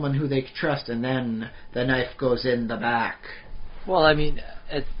become someone who they trust, and then the knife goes in the back. Well, I mean,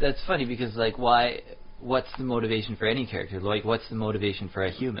 that's funny because, like, why? What's the motivation for any character? Like, what's the motivation for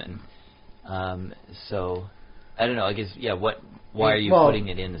a human? So, I don't know. I guess, yeah. Why are you putting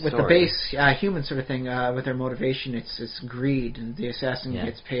it in the story? With the base human sort of thing, with their motivation, it's greed, and the assassin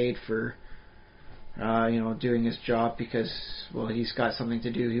gets paid for, doing his job because, well, he's got something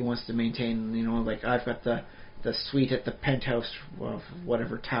to do. He wants to maintain, like I've got the suite at the penthouse of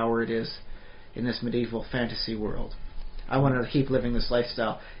whatever tower it is in this medieval fantasy world. I want to keep living this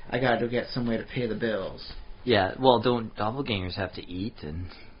lifestyle. I got to get some way to pay the bills. Yeah, well, don't doppelgangers have to eat and,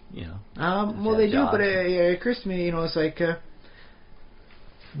 well, they do, but it occurs to me, it's like,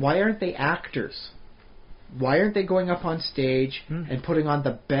 why aren't they actors? Why aren't they going up on stage and putting on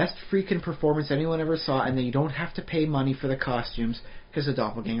the best freaking performance anyone ever saw, and then you don't have to pay money for the costumes because the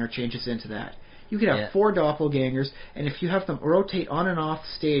doppelganger changes into that? You could have 4 doppelgangers, and if you have them rotate on and off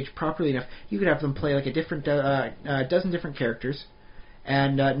stage properly enough, you could have them play like a different dozen different characters,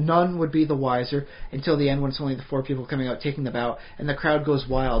 and none would be the wiser until the end when it's only the 4 people coming out taking the bow, and the crowd goes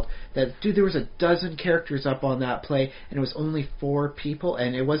wild. There was a dozen characters up on that play, and it was only 4 people,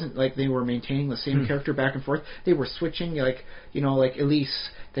 and it wasn't like they were maintaining the same character back and forth. They were switching, like Elise.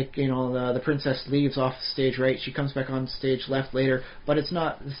 The princess leaves off the stage right, she comes back on stage left later, but it's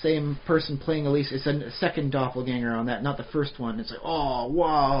not the same person playing Elise, it's a second doppelganger on that, not the first one. It's like, oh,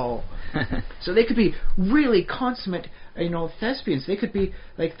 wow. So they could be really consummate, thespians. They could be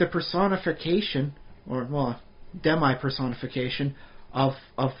like the personification, or, well, demi-personification of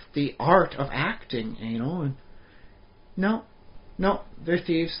the art of acting, and no, they're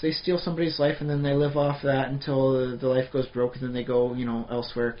thieves. They steal somebody's life and then they live off that until the life goes broke, and then they go,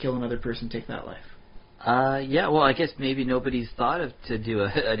 elsewhere, kill another person, take that life. Yeah, well, I guess maybe nobody's thought of to do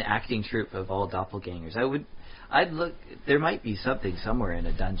an acting troupe of all doppelgangers. I'd look. There might be something somewhere in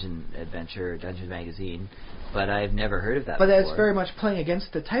a dungeon adventure or dungeon magazine, but I've never heard of that. But before. That's very much playing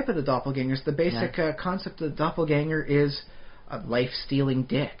against the type of the doppelgangers. The basic concept of the doppelganger is a life-stealing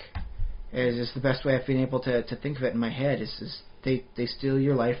dick. Is the best way I've been able to think of it in my head. Is they steal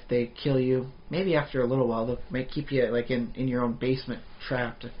your life, they kill you. Maybe after a little while, they might keep you like in your own basement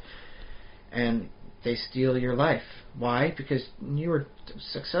trapped, and they steal your life. Why? Because you were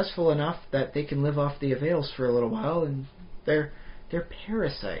successful enough that they can live off the avails for a little while, and they're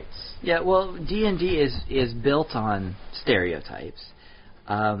parasites. Yeah, well, D&D is built on stereotypes,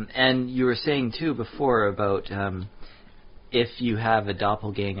 and you were saying too before about if you have a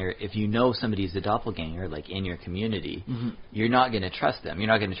doppelganger, if you know somebody's a doppelganger, like in your community, you're not going to trust them. You're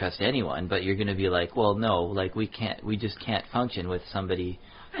not going to trust anyone, but you're going to be like, well, no, like we just can't function with somebody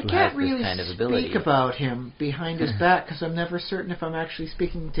who has this kind of ability. I can't really speak about him behind his back because I'm never certain if I'm actually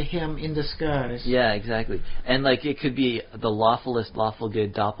speaking to him in disguise. Yeah, exactly. And like it could be the lawfulest, lawful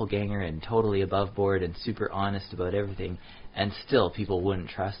good doppelganger and totally above board and super honest about everything, and still people wouldn't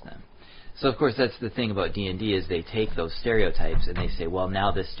trust them. So, of course, that's the thing about D&D is they take those stereotypes and they say, well,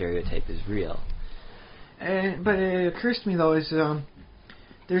 now this stereotype is real. But it occurs to me, though, is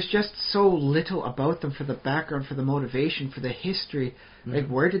there's just so little about them for the background, for the motivation, for the history. Like,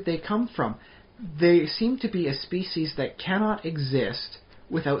 where did they come from? They seem to be a species that cannot exist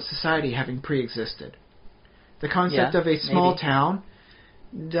without society having pre-existed. The concept of a small town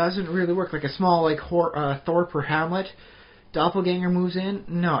doesn't really work. Like a small, like, Thorpe or Hamlet, doppelganger moves in.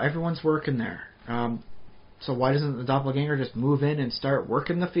 No, everyone's working there. So why doesn't the doppelganger just move in and start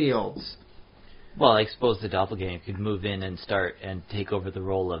working the fields? Well, I suppose the doppelganger could move in and start and take over the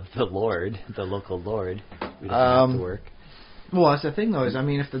role of the lord, the local lord. We don't have to work. Well, that's the thing, though. Is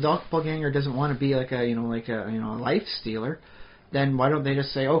if the doppelganger doesn't want to be like a life stealer, then why don't they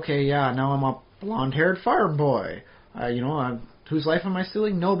just say, okay, yeah, now I'm a blonde-haired farm boy. Whose life am I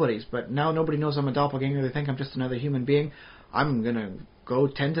stealing? Nobody's. But now nobody knows I'm a doppelganger. They think I'm just another human being. I'm going to go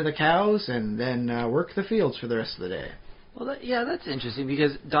tend to the cows and then work the fields for the rest of the day. Well, that's interesting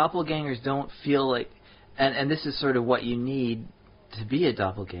because doppelgangers don't feel like... And this is sort of what you need to be a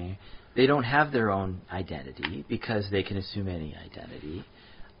doppelganger. they don't have their own identity because they can assume any identity.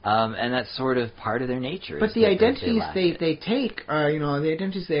 And that's sort of part of their nature. But the identities they take, the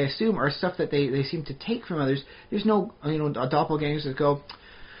identities they assume are stuff that they seem to take from others. There's no, doppelgangers that go,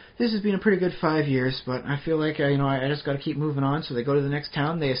 this has been a pretty good 5 years, but I feel like, I just got to keep moving on. So they go to the next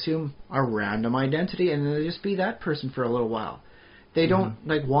town, they assume a random identity, and then they just be that person for a little while. They don't,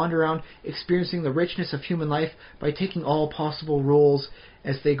 wander around experiencing the richness of human life by taking all possible roles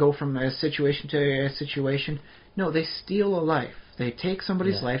as they go from a situation to a situation. No, they steal a life. They take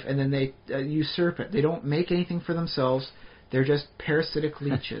somebody's life and then they usurp it. They don't make anything for themselves. They're just parasitic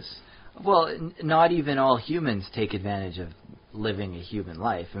leeches. Well, not even all humans take advantage of living a human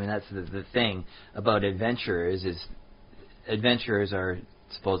life. I mean, that's the thing about adventurers is adventurers are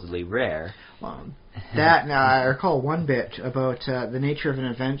supposedly rare. Well, I recall one bit about the nature of an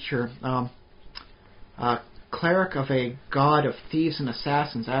adventure. Cleric of a god of thieves and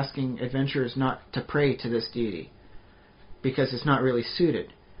assassins asking adventurers not to pray to this deity because it's not really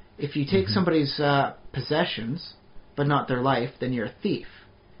suited. If you take somebody's possessions but not their life, then you're a thief.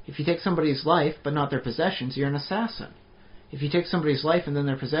 If you take somebody's life but not their possessions, you're an assassin. If you take somebody's life and then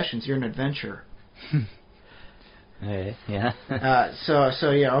their possessions, you're an adventurer. Okay, yeah.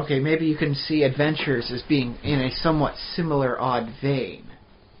 Okay, maybe you can see adventurers as being in a somewhat similar odd vein.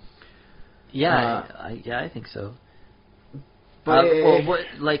 Yeah, I think so. But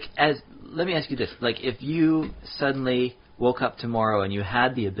let me ask you this: like, if you suddenly woke up tomorrow and you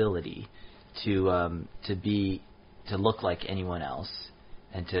had the ability to look like anyone else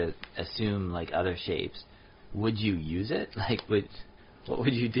and to assume like other shapes, would you use it? What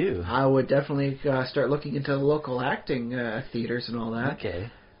would you do? I would definitely start looking into the local acting theaters and all that. Okay.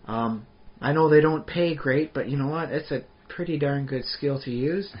 I know they don't pay great, but you know what? It's a pretty darn good skill to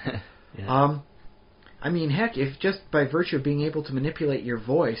use. Yeah. I mean, heck, if just by virtue of being able to manipulate your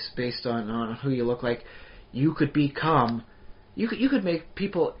voice based on who you look like, you could become... You could make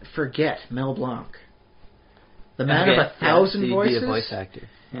people forget Mel Blanc. The man of 1,000 voices. Be a voice actor.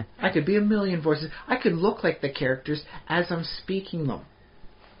 Yeah. I could be a million voices. I could look like the characters as I'm speaking them.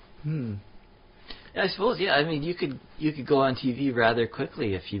 I suppose, yeah. I mean, you could go on TV rather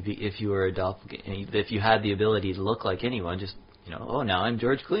quickly if you were a doppelganger. If you had the ability to look like anyone, just now I'm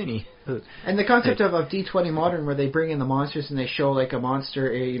George Clooney. And the concept of D20 Modern, where they bring in the monsters and they show like a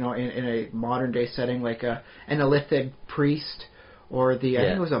monster, in a modern day setting, like an Elithid priest, or I think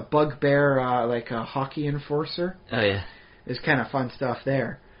it was a bugbear, like a hockey enforcer. Oh yeah, is kind of fun stuff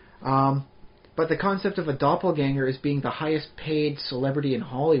there. But the concept of a doppelganger as being the highest paid celebrity in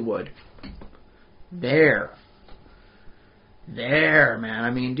Hollywood. There, man.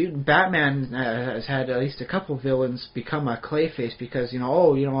 I mean, dude, Batman has had at least a couple villains become a Clayface because,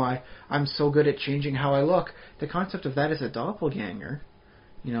 I'm so good at changing how I look. The concept of that is a doppelganger.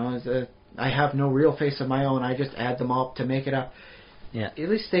 I have no real face of my own. I just add them up to make it up. Yeah. At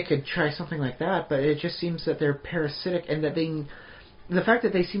least they could try something like that, but it just seems that they're parasitic and that the fact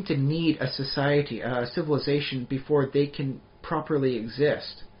that they seem to need a society, a civilization before they can properly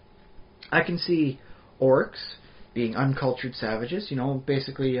exist. I can see orcs being uncultured savages,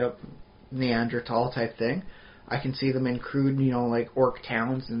 basically a Neanderthal type thing. I can see them in crude, like orc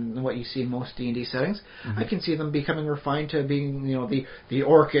towns and what you see in most D&D settings. I can see them becoming refined to being, the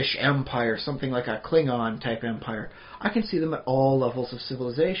orcish empire, something like a Klingon type empire. I can see them at all levels of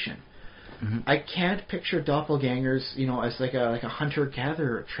civilization. I can't picture doppelgangers, as like a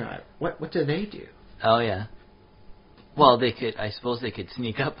hunter-gatherer tribe. What do they do? Oh yeah. Well, I suppose they could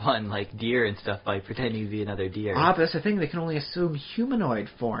sneak up on like deer and stuff by pretending to be another deer. But that's the thing. They can only assume humanoid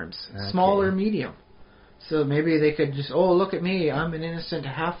forms, small or medium. So maybe they could just, look at me. I'm an innocent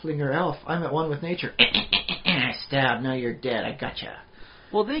halfling or elf. I'm at one with nature. Stab. Now you're dead. I gotcha.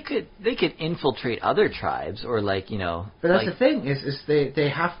 Well, they could infiltrate other tribes or But that's the thing is they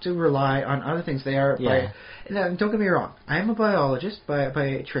have to rely on other things. They are. Yeah. Now, don't get me wrong. I am a biologist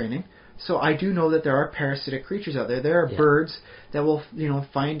by training. So I do know that there are parasitic creatures out there. There are birds that will,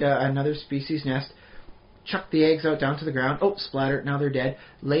 find another species nest, chuck the eggs out down to the ground, splatter, now they're dead,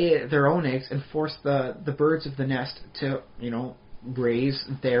 lay their own eggs, and force the birds of the nest to, raise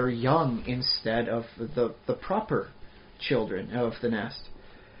their young instead of the proper children of the nest.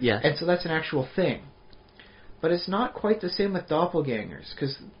 Yeah. And so that's an actual thing. But it's not quite the same with doppelgangers,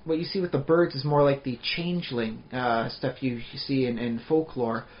 because what you see with the birds is more like the changeling stuff you see in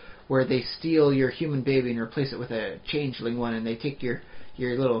folklore, where they steal your human baby and replace it with a changeling one, and they take your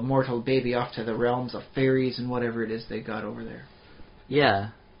little mortal baby off to the realms of fairies and whatever it is they got over there.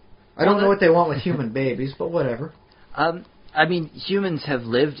 Yeah. I don't know what they want with human babies, but whatever. I mean, humans have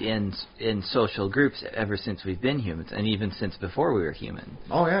lived in social groups ever since we've been humans, and even since before we were human.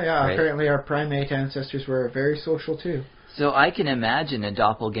 Oh, yeah. Right? Apparently our primate ancestors were very social, too. So I can imagine a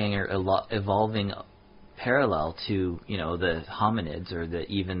doppelganger evolving parallel to, the hominids, or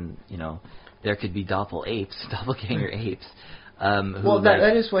there could be doppelganger apes.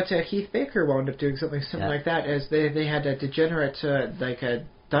 That is what Heath Baker wound up doing, something similar like that, as they had a degenerate, like a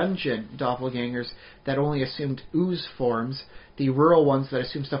dungeon doppelgangers that only assumed ooze forms, the rural ones that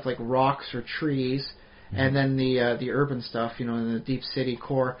assumed stuff like rocks or trees, and then the urban stuff, in the deep city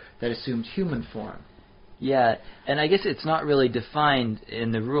core that assumed human form. Yeah, and I guess it's not really defined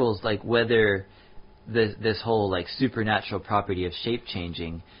in the rules, like whether this whole like supernatural property of shape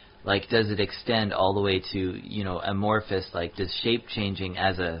changing, like does it extend all the way to amorphous? Like does shape changing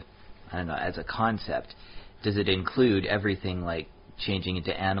as a concept, does it include everything like changing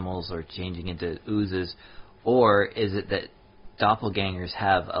into animals or changing into oozes, or is it that doppelgangers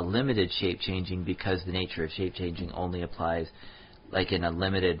have a limited shape changing because the nature of shape changing only applies like in a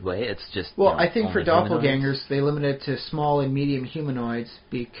limited way? It's just I think for doppelgangers humanoids? they limit it to small and medium humanoids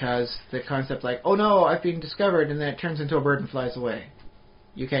because the concept like, oh no, I've been discovered, and then it turns into a bird and flies away.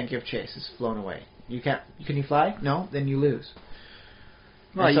 You can't give chase; it's flown away. You can't. Can you fly? No, then you lose.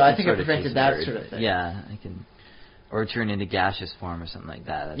 Well, so I think it prevented that sort of thing. Yeah, I can. Or turn into gaseous form or something like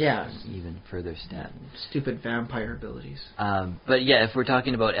that. That's an even further step. Stupid vampire abilities. But yeah, if we're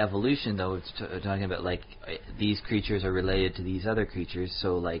talking about evolution, though, it's talking about like these creatures are related to these other creatures.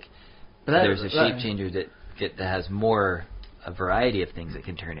 So like, there's a shape changer that has more a variety of things it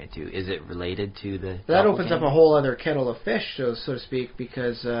can turn into. Is it related to the? That opens up a whole other kettle of fish, so to speak,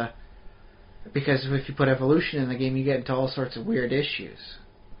 because if you put evolution in the game, you get into all sorts of weird issues.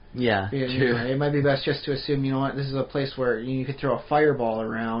 Yeah, true. It might be best just to assume, this is a place where you could throw a fireball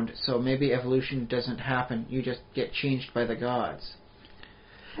around, so maybe evolution doesn't happen. You just get changed by the gods.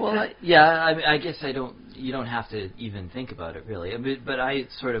 Well, I guess you don't have to even think about it, really. But I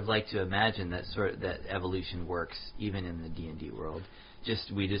sort of like to imagine that evolution works even in the D&D world.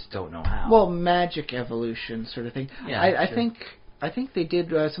 We just don't know how. Well, magic evolution sort of thing. Yeah, I think they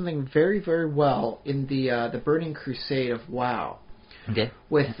did something very, very well in the Burning Crusade of WoW. Okay.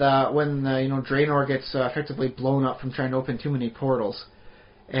 With when Draenor gets effectively blown up from trying to open too many portals,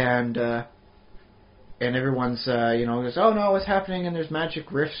 and everyone's goes, oh no, what's happening? And there's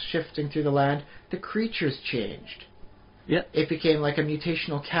magic rifts shifting through the land. The creatures changed. Yeah. It became like a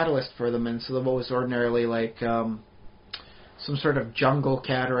mutational catalyst for them, and so what was ordinarily like some sort of jungle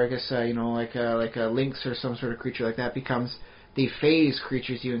cat, or I guess like a lynx or some sort of creature like that, becomes the phase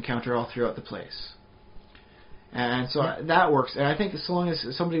creatures you encounter all throughout the place. And so that works. And I think as long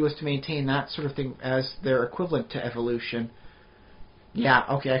as somebody was to maintain that sort of thing as their equivalent to evolution,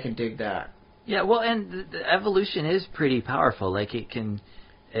 I can dig that. Yeah, well, and the evolution is pretty powerful. Like it can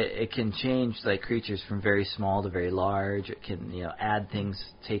change like creatures from very small to very large. It can add things,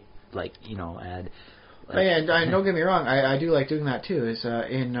 add. Like, and don't get me wrong, I do like doing that too. Is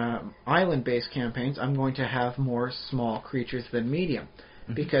in island-based campaigns, I'm going to have more small creatures than medium,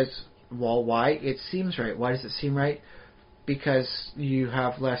 because. Well, why? It seems right. Why does it seem right? Because you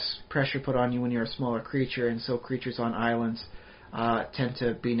have less pressure put on you when you're a smaller creature, and so creatures on islands tend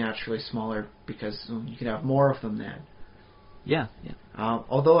to be naturally smaller because you can have more of them then. Yeah.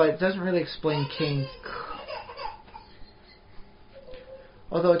 Although it doesn't really explain King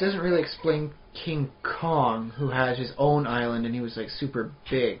Kong, who has his own island, and he was like super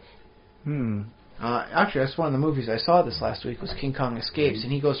big. Actually, that's one of the movies I saw this last week was King Kong Escapes,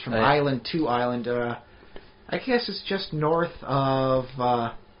 and he goes from island to island. I guess it's just north of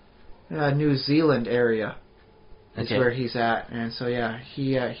New Zealand area is where he's at, and so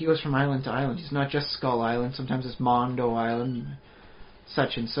he goes from island to island. He's not just Skull Island. Sometimes it's Mondo Island,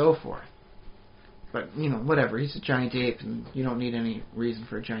 such and so forth. But whatever. He's a giant ape, and you don't need any reason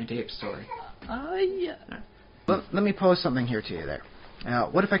for a giant ape story. Yeah. Let me pose something here to you there.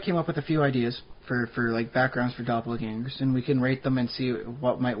 What if I came up with a few ideas for like backgrounds for doppelgangers, and we can rate them and see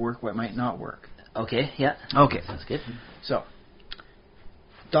what might work, what might not work. Okay, yeah. Okay. Sounds good. So,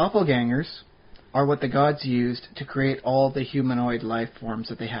 doppelgangers are what the gods used to create all the humanoid life forms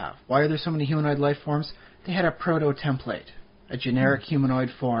that they have. Why are there so many humanoid life forms? They had a proto-template, a generic humanoid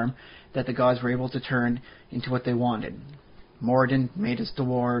form that the gods were able to turn into what they wanted. Morden made us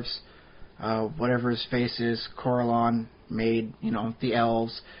dwarves, whatever his face is, Corellon made, the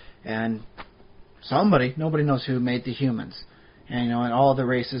elves, and nobody knows who made the humans. And, and all the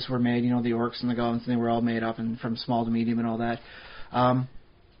races were made, the orcs and the goblins, and they were all made up and from small to medium and all that.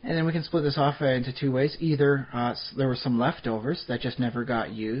 And then we can split this off into two ways. Either there were some leftovers that just never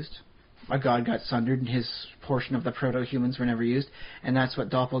got used, a god got sundered and his portion of the proto-humans were never used, and that's what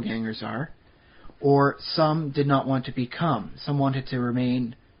doppelgangers are. Or some did not want to become. Some wanted to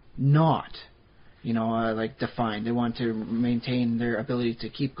remain not, like defined. They want to maintain their ability to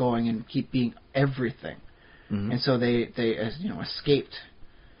keep going and keep being everything. Mm-hmm. And so they escaped.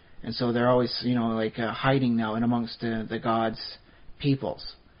 And so they're always, hiding now in amongst the gods'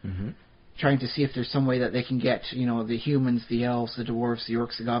 peoples. Mm-hmm. Trying to see if there's some way that they can get, the humans, the elves, the dwarves, the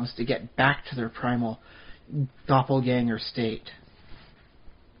orcs, the goblins to get back to their primal doppelganger state.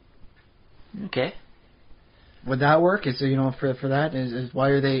 Okay. Would that work? Is for that is why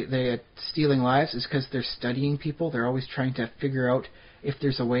are they stealing lives? Is because they're studying people. They're always trying to figure out if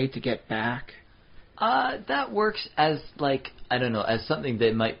there's a way to get back. That works as as something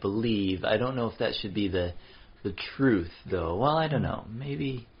they might believe. I don't know if that should be the truth though. Well, I don't know.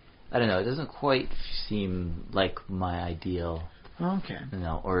 Maybe I don't know. It doesn't quite seem like my ideal. Okay.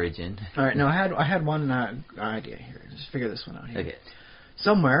 Origin. All right. No, I had one idea here. Just figure this one out here. Okay.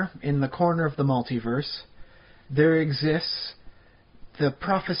 Somewhere in the corner of the multiverse, there exists the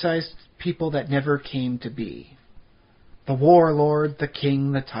prophesized people that never came to be. The warlord, the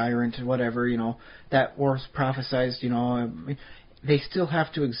king, the tyrant, whatever, that was prophesized, they still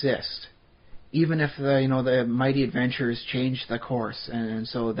have to exist. Even if the mighty adventurers change the course, and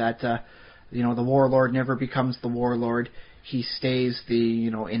so that, the warlord never becomes the warlord, he stays the,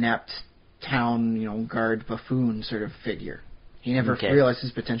 inept town, guard buffoon sort of figure. He never realizes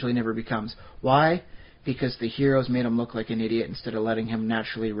his potential, he never becomes. Why? Because the heroes made him look like an idiot instead of letting him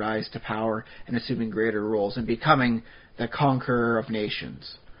naturally rise to power and assuming greater roles and becoming the conqueror of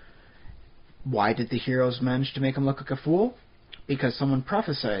nations. Why did the heroes manage to make him look like a fool? Because someone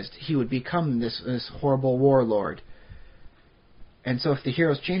prophesied he would become this horrible warlord. And so if the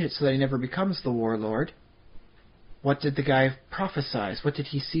heroes change it so that he never becomes the warlord, what did the guy prophesize? What did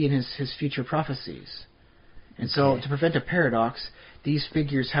he see in his future prophecies? And so to prevent a paradox, these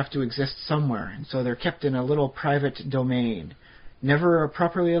figures have to exist somewhere, and so they're kept in a little private domain, never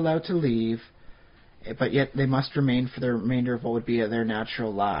properly allowed to leave, but yet they must remain for the remainder of what would be their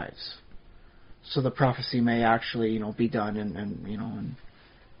natural lives. So the prophecy may actually, be done, and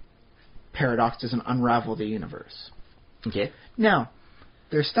paradox doesn't unravel the universe. Okay. Now,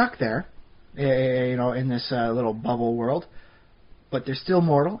 they're stuck there, in this little bubble world, but they're still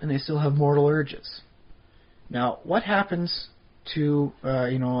mortal, and they still have mortal urges. Now, what happens to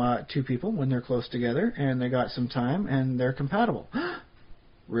two people when they're close together and they got some time and they're compatible?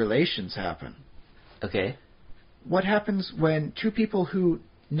 Relations happen. Okay. What happens when two people who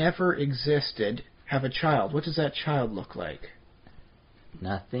never existed have a child? What does that child look like?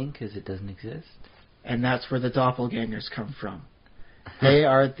 Nothing, because it doesn't exist. And that's where the doppelgangers come from. They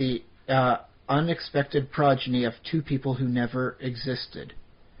are the unexpected progeny of two people who never existed.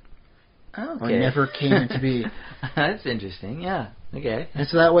 Okay. Or never came into being. That's interesting, yeah. Okay. And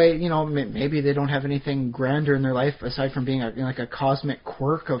so that way, maybe they don't have anything grander in their life aside from being a cosmic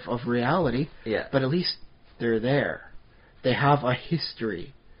quirk of reality. Yeah. But at least they're there. They have a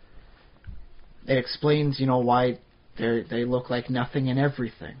history. It explains, why they look like nothing and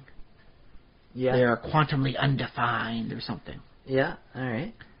everything. Yeah. They are quantumly undefined or something. Yeah, all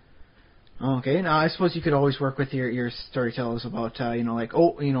right. Okay, now I suppose you could always work with your storytellers about,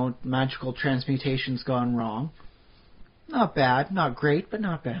 magical transmutation's gone wrong. Not bad, not great, but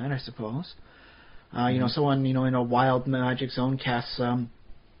not bad, I suppose. Someone, in a wild magic zone casts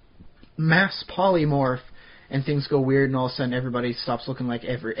mass polymorph, and things go weird, and all of a sudden everybody stops looking like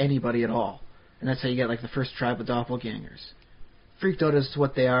anybody at all. And that's how you get, the first tribe of doppelgangers. Freaked out as to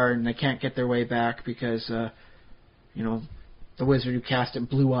what they are, and they can't get their way back because, the wizard who cast it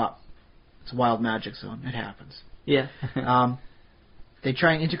blew up. It's a wild magic zone. It happens. Yeah. They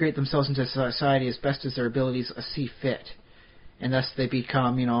try and integrate themselves into society as best as their abilities see fit, and thus they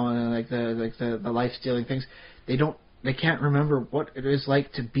become, the life-stealing things. They can't remember what it is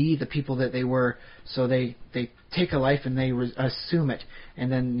like to be the people that they were, so they take a life and they assume it,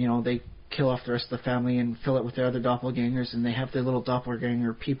 and then they kill off the rest of the family and fill it with their other doppelgangers, and they have their little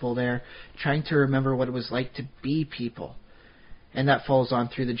doppelganger people there, trying to remember what it was like to be people. And that follows on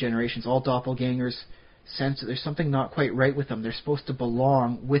through the generations. All doppelgangers sense that there's something not quite right with them. They're supposed to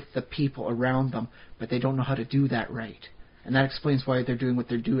belong with the people around them, but they don't know how to do that right. And that explains why they're doing what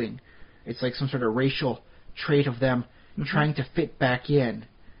they're doing. It's like some sort of racial trait of them trying to fit back in.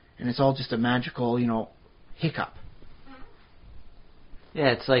 And it's all just a magical, hiccup.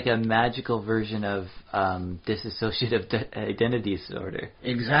 Yeah, it's like a magical version of dissociative identity disorder.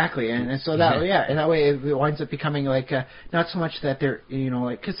 Exactly, and so that and that way it winds up becoming not so much that they're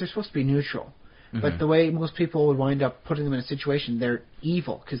because they're supposed to be neutral, But the way most people would wind up putting them in a situation, they're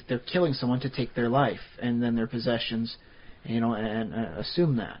evil because they're killing someone to take their life and then their possessions, and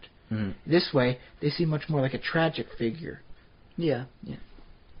assume that. This way, they seem much more like a tragic figure. Yeah.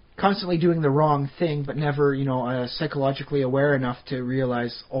 Constantly doing the wrong thing, but never, psychologically aware enough to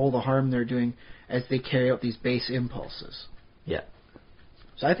realize all the harm they're doing as they carry out these base impulses. Yeah.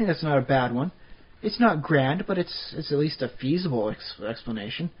 So I think that's not a bad one. It's not grand, but it's at least a feasible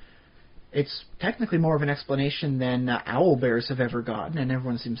explanation. It's technically more of an explanation than owl bears have ever gotten, and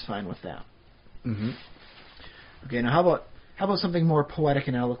everyone seems fine with that. Okay, now how about something more poetic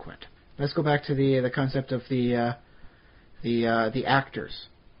and eloquent? Let's go back to the concept of the actors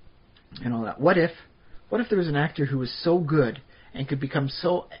and all that. What if there was an actor who was so good and could become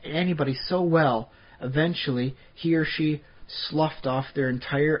anybody so well, eventually he or she sloughed off their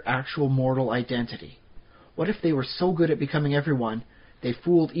entire actual mortal identity? What if they were so good at becoming everyone, they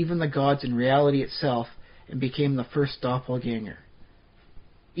fooled even the gods in reality itself and became the first doppelganger?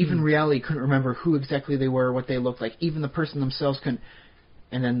 Even reality couldn't remember who exactly they were, what they looked like. Even the person themselves couldn't.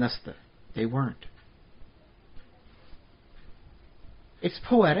 And then thus they weren't. It's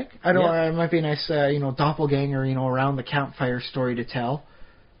poetic. I don't. It might be a nice, doppelganger, around the campfire story to tell.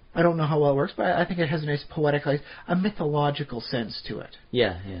 I don't know how well it works, but I think it has a nice poetic, a mythological sense to it.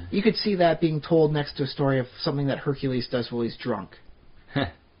 Yeah. You could see that being told next to a story of something that Hercules does while he's drunk.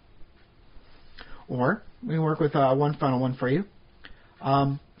 Or we work with one final one for you.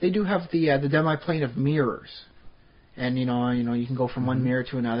 They do have the demi-plane of mirrors, and you can go from one mirror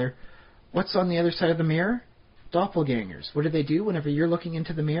to another. What's on the other side of the mirror? Doppelgangers. What do? Whenever you're looking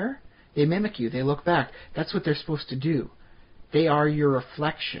into the mirror, they mimic you. They look back. That's what they're supposed to do. They are your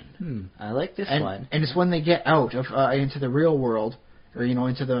reflection. I like this one. And it's when they get out of into the real world, or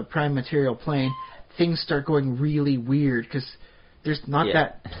into the prime material plane, things start going really weird because there's not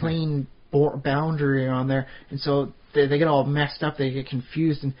that plain boundary on there, and so they get all messed up. They get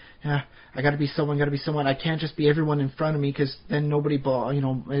confused, and I got to be someone. I can't just be everyone in front of me because then nobody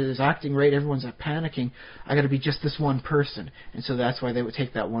is acting right. Everyone's panicking. I got to be just this one person, and so that's why they would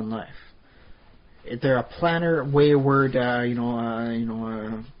take that one life. They're a planner, wayward,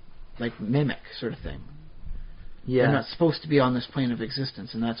 like mimic sort of thing. Yeah. They're not supposed to be on this plane of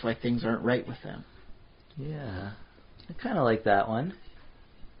existence, and that's why things aren't right with them. Yeah. I kind of like that one.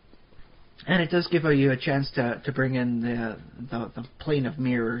 And it does give you a chance to bring in the plane of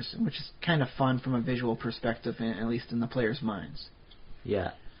mirrors, which is kind of fun from a visual perspective, at least in the players' minds.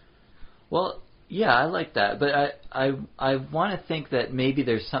 Yeah. Well, yeah, I like that, but I want to think that maybe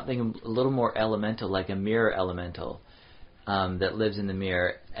there's something a little more elemental, like a mirror elemental, that lives in the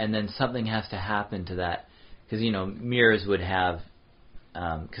mirror, and then something has to happen to that, because mirrors would have,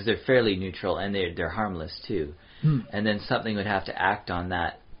 because they're fairly neutral and they're harmless too, and then something would have to act on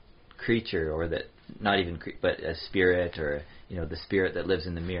that creature, or that not even but a spirit, or the spirit that lives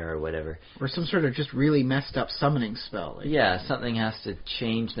in the mirror or whatever, or some sort of just really messed up summoning spell. Something has to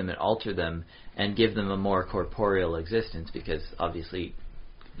change them and alter them and give them a more corporeal existence, because obviously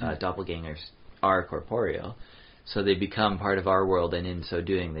doppelgangers are corporeal, so they become part of our world, and in so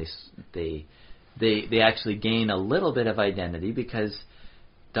doing they actually gain a little bit of identity, because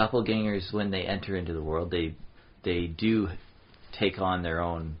doppelgangers, when they enter into the world, they do take on their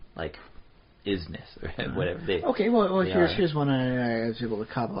own isness or whatever. Here's one I was able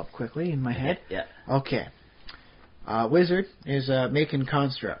to cobble up quickly in my head. Yeah. Okay. Wizard is making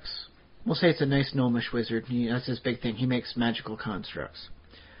constructs. We'll say it's a nice gnomish wizard. That's his big thing. He makes magical constructs.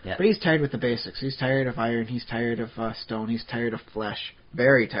 Yeah. But he's tired with the basics. He's tired of iron. He's tired of stone. He's tired of flesh.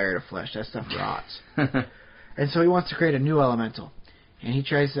 Very tired of flesh. That stuff rots. And so he wants to create a new elemental. And he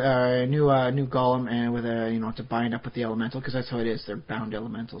tries a new golem, and with to bind up with the elemental, because that's how it is. They're bound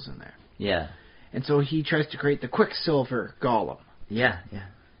elementals in there. Yeah. And so he tries to create the Quicksilver golem. Yeah.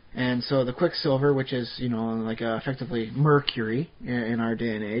 And so the Quicksilver, which is effectively mercury in our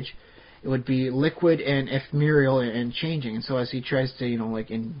day and age, it would be liquid and ephemeral and changing. And so as he tries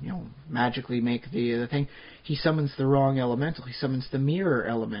to magically make the thing, he summons the wrong elemental. He summons the mirror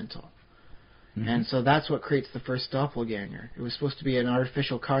elemental. Mm-hmm. And so that's what creates the first doppelganger. It was supposed to be an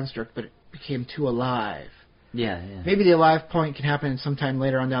artificial construct, but it became too alive. Yeah. Maybe the alive point can happen sometime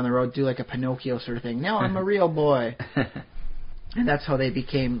later on down the road, do like a Pinocchio sort of thing. Now I'm a real boy. And that's how they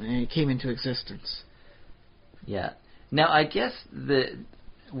came into existence. Yeah. Now I guess do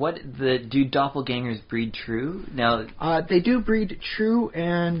doppelgangers breed true? Now they do breed true,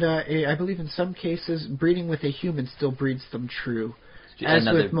 and I believe in some cases breeding with a human still breeds them true. As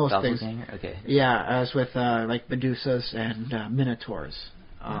with most things. Okay. Yeah, as with Medusas and Minotaurs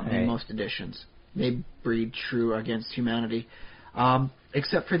in most editions. They breed true against humanity.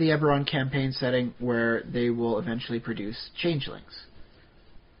 except for the Eberron campaign setting where they will eventually produce changelings.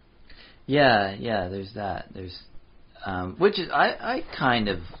 Yeah, there's that. There's, which is,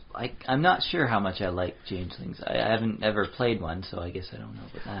 I'm not sure how much I like changelings. I haven't ever played one, so I guess I don't know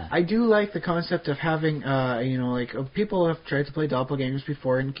about that. I do like the concept of having, people have tried to play Doppelgängers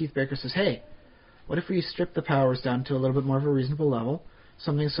before, and Keith Baker says, hey, what if we strip the powers down to a little bit more of a reasonable level?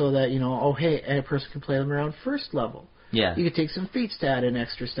 Something so that, a person can play them around first level. Yeah. You could take some feats to add in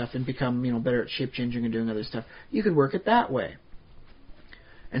extra stuff and become, better at shape-changing and doing other stuff. You could work it that way.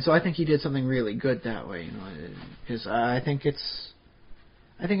 And so I think he did something really good that way, because I think it's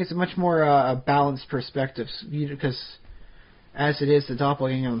a much more balanced perspective, because as it is, the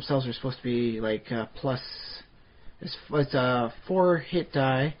doppelganger themselves are supposed to be like plus. It's 4 hit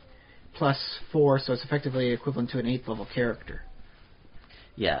die plus 4, so it's effectively equivalent to an 8th level character.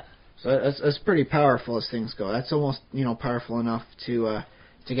 Yeah. So it's pretty powerful as things go. That's almost powerful enough to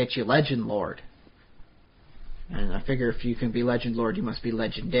get you Legend Lord. And I figure if you can be Legend Lord, you must be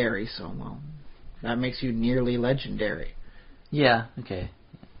legendary. So that makes you nearly legendary. Yeah. Okay.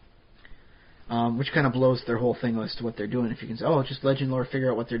 Which kind of blows their whole thing as to what they're doing. If you can say, oh, just Legend Lord, figure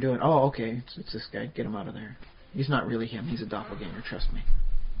out what they're doing. Oh, okay, it's this guy. Get him out of there. He's not really him. He's a doppelganger. Trust me.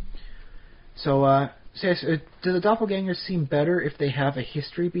 So, do the doppelgangers seem better if they have a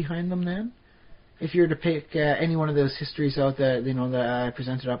history behind them? Then, if you were to pick any one of those histories out that that I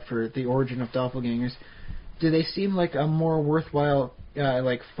presented up for the origin of doppelgangers, do they seem like a more worthwhile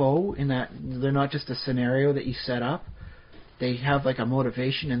foe in that they're not just a scenario that you set up? They have like a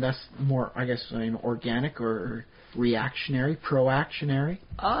motivation, and thus more, I guess, organic or reactionary, proactionary.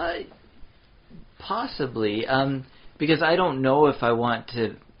 Possibly, because I don't know if I want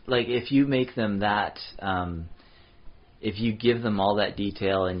to. Like, if you make them that, if you give them all that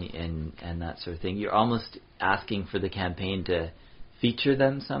detail and that sort of thing, you're almost asking for the campaign to feature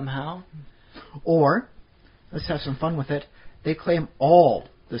them somehow. Or, let's have some fun with it. They claim all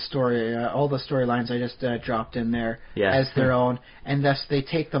the storylines I just dropped in there as their own, and thus they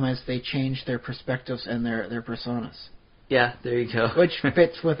take them as they change their perspectives and their personas. Yeah, there you go. Which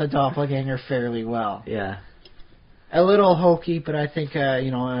fits with a doppelganger fairly well. Yeah. A little hokey, but I think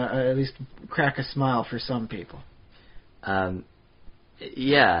at least crack a smile for some people. Well,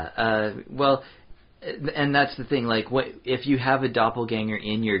 and that's the thing. Like, if you have a doppelganger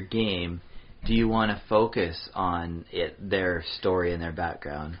in your game, do you want to focus on their story and their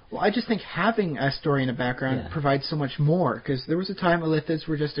background? Well, I just think having a story and a background provides so much more. Because there was a time Illithids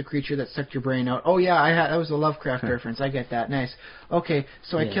were just a creature that sucked your brain out. Oh yeah, that was a Lovecraft reference. I get that. Nice. Okay,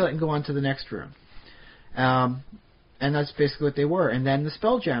 so I kill it and go on to the next room. And that's basically what they were. And then the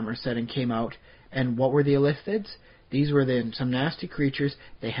Spelljammer setting came out, and what were the Illithids? These were some nasty creatures.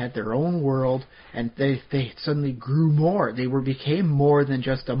 They had their own world, and they suddenly grew more. They became more than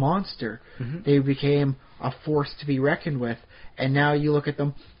just a monster. Mm-hmm. They became a force to be reckoned with. And now you look at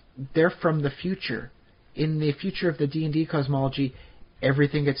them, they're from the future. In the future of the D&D cosmology,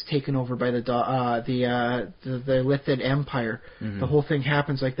 everything gets taken over by the Illithid Empire. Mm-hmm. The whole thing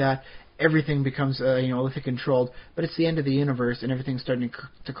happens like that. Everything becomes Illithid controlled, but it's the end of the universe and everything's starting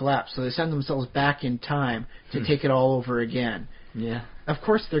to collapse. So they send themselves back in time to take it all over again. Yeah. Of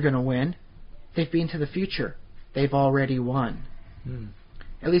course they're going to win. They've been to the future. They've already won.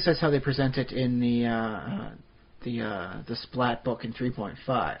 At least that's how they present it in the Splat book in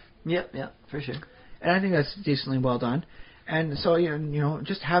 3.5. Yep, for sure. And I think that's decently well done. And so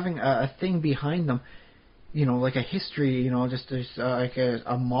just having a thing behind them. Like a history, just like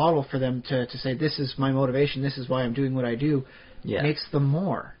a model for them to say, this is my motivation, this is why I'm doing what I do, makes them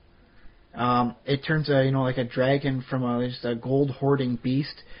more. It turns like a dragon from just a gold hoarding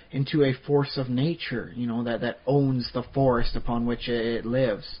beast into a force of nature, that owns the forest upon which it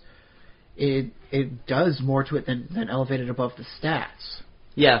lives. It does more to it than elevated above the stats.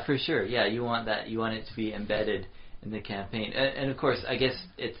 Yeah, for sure. Yeah, you want that. You want it to be embedded in the campaign. And of course, I guess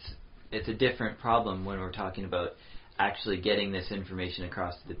it's a different problem when we're talking about actually getting this information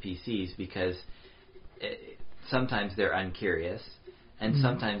across to the PCs, because sometimes they're uncurious, and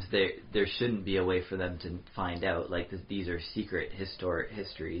sometimes there shouldn't be a way for them to find out. Like, these are secret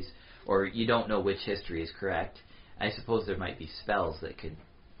histories, or you don't know which history is correct. I suppose there might be spells that could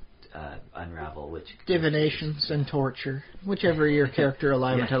unravel which... Divinations and torture, whichever your character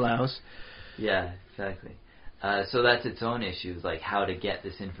alignment allows. Yeah, exactly. So that's its own issue, like how to get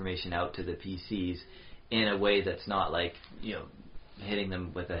this information out to the PCs in a way that's not like, hitting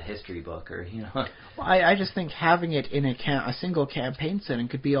them with a history book or, Well, I just think having it in a single campaign setting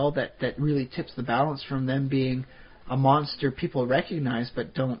could be all that really tips the balance from them being a monster people recognize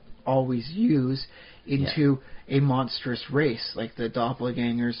but don't always use into a monstrous race, like the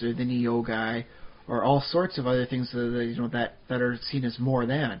Doppelgängers or the Neo-Guy or all sorts of other things that are seen as more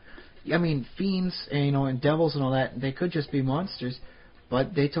than. I mean, fiends and devils and all that, they could just be monsters,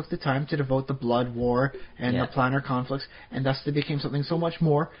 but they took the time to devote the blood war and the planar conflicts, and thus they became something so much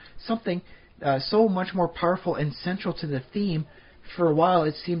more powerful and central to the theme. For a while,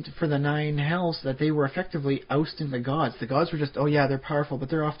 it seemed for the Nine Hells that they were effectively ousting the gods. The gods were just, they're powerful, but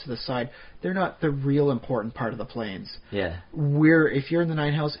they're off to the side. They're not the real important part of the planes. Yeah. If you're in the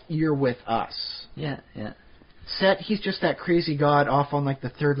Nine Hells, you're with us. Yeah. Set, he's just that crazy god off on like the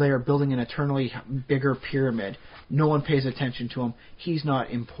third layer building an eternally bigger pyramid. No one pays attention to him. He's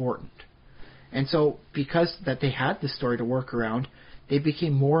not important. And so, because that they had this story to work around, they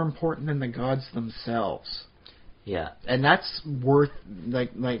became more important than the gods themselves. Yeah. And that's worth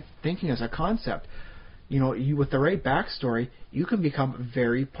like thinking as a concept. You with the right backstory, you can become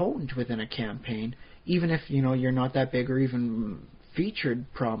very potent within a campaign, even if you're not that big or even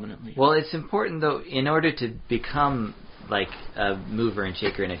featured prominently. Well, it's important though, in order to become like a mover and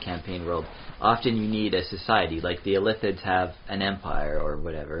shaker in a campaign world, often you need a society. Like the Illithids have an empire or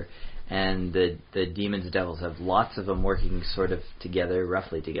whatever, and the demons and devils have lots of them working sort of together,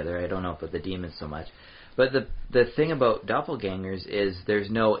 roughly together. I don't know about the demons so much. But the thing about doppelgangers is there's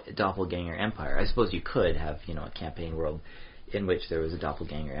no doppelganger empire. I suppose you could have, a campaign world in which there was a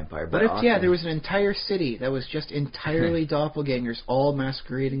doppelganger empire. But if there was an entire city that was just entirely doppelgangers, all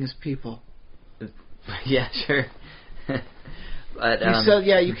masquerading as people. Yeah, sure. But,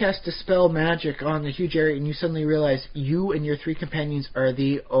 you cast Dispel Magic on the huge area, and you suddenly realize you and your 3 companions are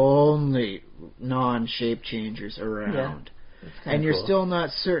the only non-shape changers around. Yeah. And you're still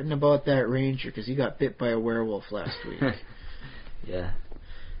not certain about that ranger because he got bit by a werewolf last week. Yeah.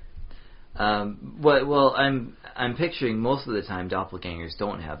 Well, I'm picturing most of the time doppelgangers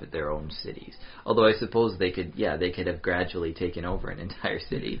don't have their own cities. Although I suppose they could have gradually taken over an entire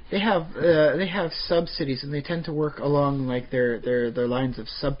city. They have sub-cities, and they tend to work along like their lines of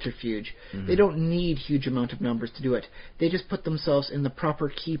subterfuge. Mm-hmm. They don't need huge amount of numbers to do it. They just put themselves in the proper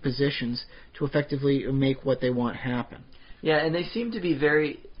key positions to effectively make what they want happen. Yeah, and they seem to be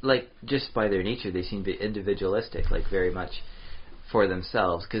very, just by their nature, they seem to be individualistic, very much for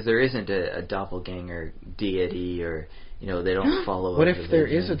themselves, because there isn't a doppelganger deity, or, they don't follow... What if there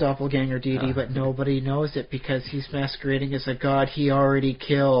is a doppelganger deity, but nobody knows it because he's masquerading as a god he already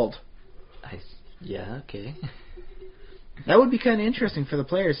killed? Yeah, okay. That would be kind of interesting for the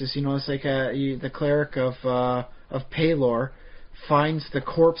players, it's like the cleric of Pelor finds the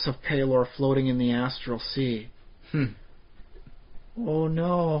corpse of Pelor floating in the astral sea. Oh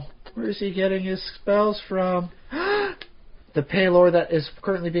no, where's he getting his spells from? The Pelor that is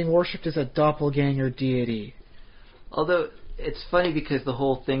currently being worshipped is a doppelganger deity. Although, it's funny because the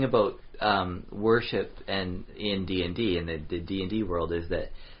whole thing about worship and in D&D, in the D&D world, is that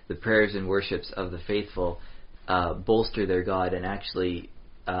the prayers and worships of the faithful bolster their god, and actually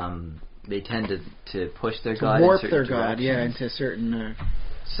they tend to push their god in warp certain their directions. God, yeah, into certain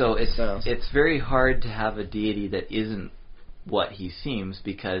so styles. It's very hard to have a deity that isn't what he seems,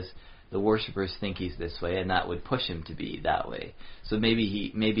 because the worshippers think he's this way, and that would push him to be that way. So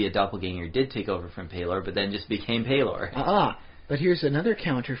maybe a doppelganger did take over from Pelor, but then just became Pelor. But here's another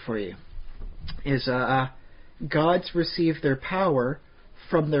counter for you: is gods receive their power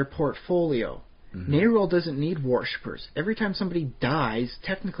from their portfolio. Mm-hmm. Nerul doesn't need worshippers. Every time somebody dies,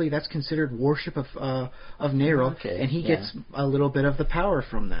 technically that's considered worship of Nerul, and he gets a little bit of the power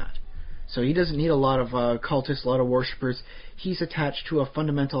from that. So he doesn't need a lot of cultists, a lot of worshippers. He's attached to a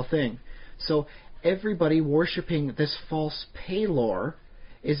fundamental thing. So everybody worshipping this false Pelor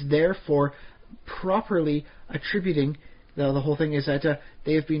is therefore properly attributing the whole thing is that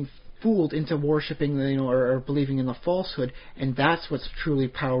they have been fooled into worshipping or believing in the falsehood, and that's what's truly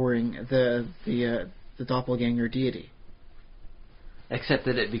powering the doppelganger deity. Except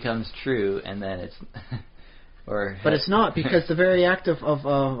that it becomes true, and then it's... But it's not, because the very act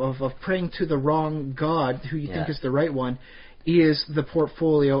of praying to the wrong god, who you think is the right one, is the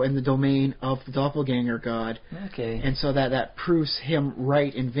portfolio and the domain of the doppelganger god. Okay. And so that proves him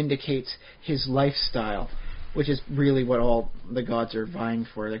right and vindicates his lifestyle, which is really what all the gods are vying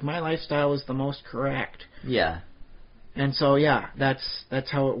for. Like, my lifestyle is the most correct. Yeah. And so,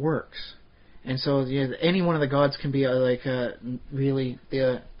 that's how it works. And so any one of the gods can be really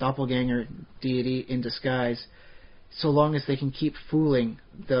the doppelganger deity in disguise, so long as they can keep fooling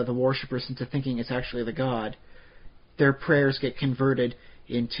the worshippers into thinking it's actually the god. Their prayers get converted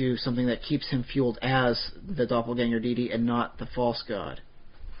into something that keeps him fueled as the doppelganger deity and not the false god.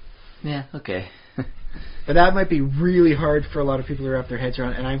 Yeah, okay. But that might be really hard for a lot of people to wrap their heads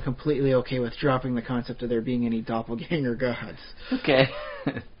around, and I'm completely okay with dropping the concept of there being any doppelganger gods. Okay,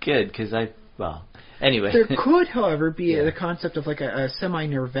 good, because anyway. There could, however, be the concept of like a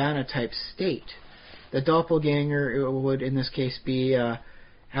semi-nirvana type state. The doppelganger would, in this case, be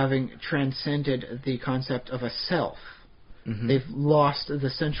having transcended the concept of a self. Mm-hmm. They've lost the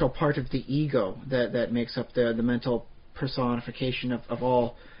central part of the ego that makes up the mental personification of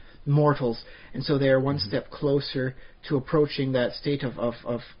all mortals, and so they are one step closer to approaching that state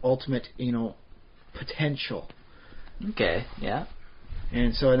of ultimate, potential. Okay, yeah.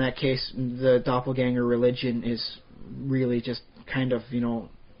 And so in that case, the doppelganger religion is really just kind of,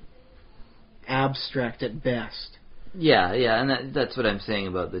 abstract at best. Yeah, and that's what I'm saying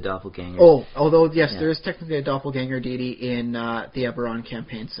about the doppelganger. Oh, although, yes, there is technically a doppelganger deity in the Eberron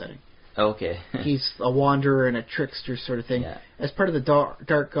campaign setting. Okay. He's a wanderer and a trickster sort of thing. Yeah. As part of the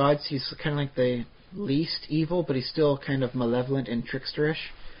dark gods, he's kind of like the least evil, but he's still kind of malevolent and tricksterish.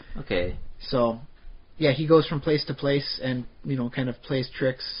 Okay. So, yeah, he goes from place to place and, kind of plays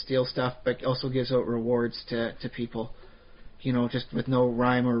tricks, steals stuff, but also gives out rewards to people, just with no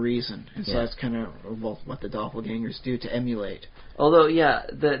rhyme or reason. And so that's kind of what the doppelgangers do to emulate. Although,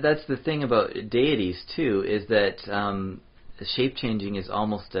 that's the thing about deities, too, is that shape-changing is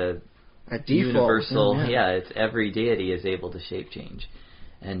almost a default, universal. It's every deity is able to shape change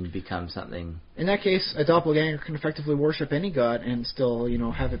and become something. In that case, a doppelganger can effectively worship any god and still,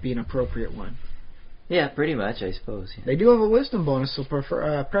 have it be an appropriate one. Yeah, pretty much, I suppose. Yeah. They do have a wisdom bonus, so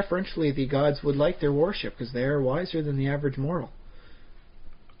preferentially the gods would like their worship because they are wiser than the average mortal.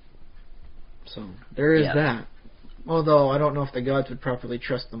 So there is that. Although I don't know if the gods would properly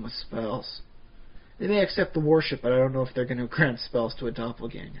trust them with spells. They may accept the worship, but I don't know if they're going to grant spells to a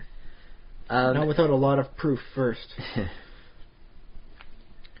doppelganger. Not without a lot of proof first.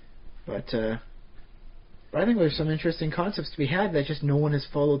 But I think there's some interesting concepts to be had that just no one has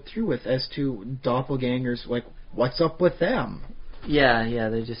followed through with as to doppelgangers. Like, what's up with them? Yeah,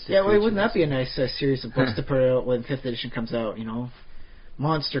 they're just. Wouldn't that be a nice series of books to put out when 5th edition comes out?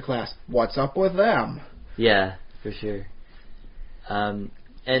 Monster Class. What's up with them? Yeah, for sure.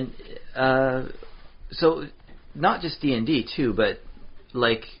 So not just D&D too, but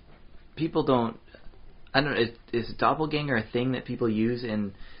like. People don't. I don't know. Is doppelganger a thing that people use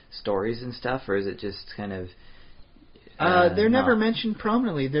in stories and stuff, or is it just kind of? They're never mentioned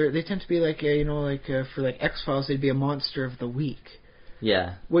prominently. They tend to be like for like X-Files, they'd be a monster of the week.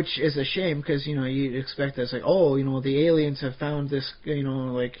 Yeah. Which is a shame because you'd expect that's like the aliens have found this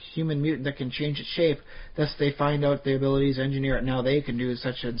like human mutant that can change its shape. Thus they find out the abilities, engineer it. Now they can do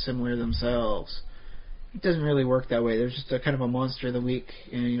such and similar themselves. It doesn't really work that way. There's just a kind of a monster of the week,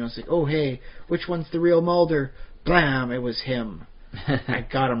 and it's like, oh hey, which one's the real Mulder? Blam! It was him. I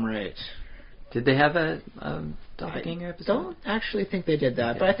got him right. Did they have a doppelganger episode? I don't actually think they did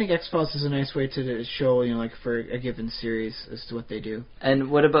that, but I think X-Files is a nice way to show, like for a given series as to what they do. And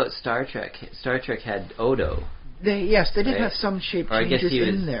what about Star Trek? Star Trek had Odo. They did have some shape or changes I guess he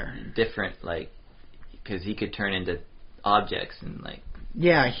in was there. Different, because he could turn into objects and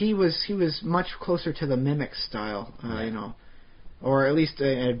Yeah, he was much closer to the mimic style, or at least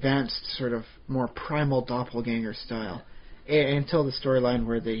an advanced sort of more primal doppelganger style, until the storyline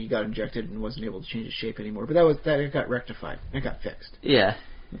where he got injected and wasn't able to change his shape anymore. But it got rectified, it got fixed. Yeah.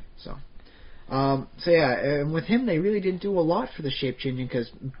 So and with him they really didn't do a lot for the shape changing because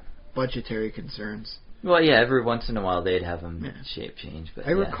budgetary concerns. Well, yeah, every once in a while they'd have him shape change. But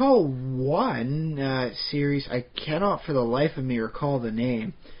I recall one series, I cannot for the life of me recall the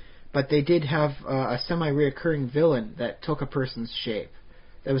name, but they did have a semi-reoccurring villain that took a person's shape.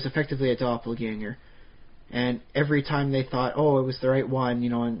 That was effectively a doppelganger. And every time they thought, oh, it was the right one,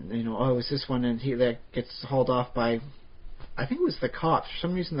 oh, it was this one, and that gets hauled off by, I think it was the cops. For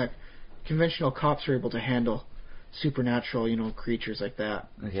some reason, the conventional cops were able to handle supernatural, creatures like that.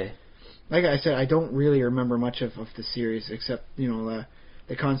 Okay. Like I said, I don't really remember much of the series except the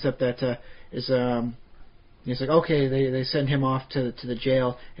concept that is it's like okay they send him off to the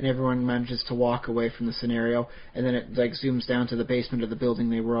jail and everyone manages to walk away from the scenario and then it zooms down to the basement of the building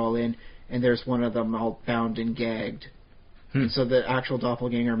they were all in and there's one of them all bound and gagged. And so the actual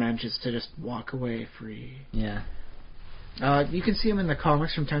doppelganger manages to just walk away free. Yeah. You can see them in the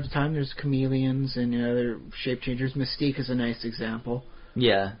comics from time to time. There's chameleons and other shape changers. Mystique is a nice example.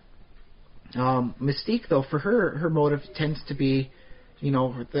 Yeah. Mystique, though, for her motive tends to be,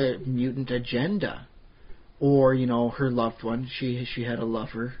 the mutant agenda, or her loved one. She had a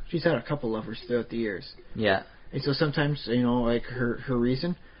lover. She's had a couple lovers throughout the years. Yeah. And so sometimes, her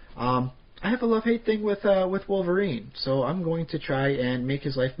reason. I have a love-hate thing with Wolverine, so I'm going to try and make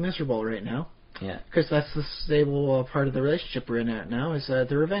his life miserable right now. Yeah. Because that's the stable part of the relationship we're in at now, is the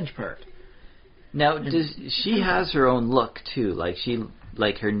revenge part. Now, she has her own look too?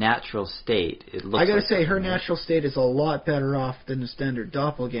 Like her natural state. It looks. I gotta like say, her natural state is a lot better off than the standard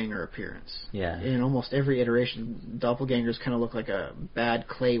doppelganger appearance. Yeah. In almost every iteration, doppelgangers kind of look like a bad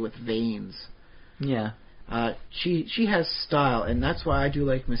clay with veins. Yeah. She has style, and that's why I do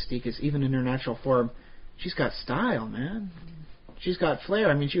like Mystique. Is even in her natural form, she's got style, man. She's got flair.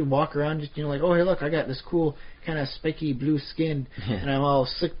 I mean, she would walk around just, like, oh, hey, look, I got this cool kind of spiky blue skin, and I'm all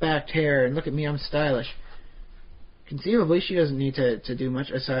slick-backed hair, and look at me, I'm stylish. Conceivably, she doesn't need to do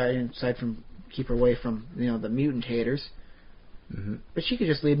much aside from keep her away from, the mutant haters. Mm-hmm. But she could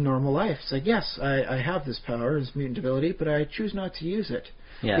just lead a normal life. It's like, yes, I have this power, this mutant ability, but I choose not to use it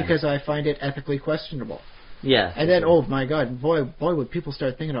because I find it ethically questionable. Yeah. And then, oh my God, boy, would people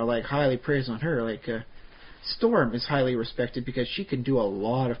start thinking of highly praise on her. Storm is highly respected because she can do a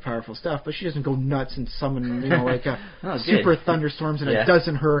lot of powerful stuff, but she doesn't go nuts and summon, super thunderstorms and a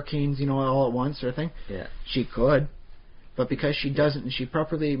dozen hurricanes, all at once, sort of thing. Yeah. She could, but because she doesn't, and she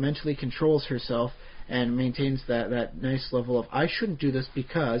properly mentally controls herself and maintains that nice level of, I shouldn't do this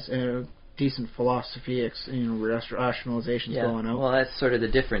because, decent philosophy, rationalizations going out. Well, that's sort of the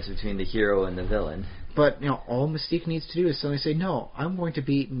difference between the hero and the villain. But, all Mystique needs to do is suddenly say, no, I'm going to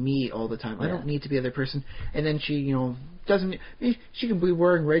be me all the time. I don't need to be the other person. And then she, doesn't... She can be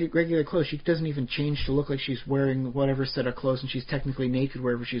wearing regular clothes. She doesn't even change to look like she's wearing whatever set of clothes, and she's technically naked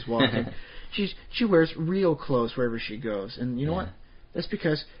wherever she's walking. She wears real clothes wherever she goes. And you know what? That's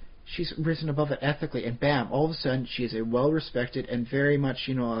because she's risen above it ethically. And bam, all of a sudden, she is a well-respected and very much,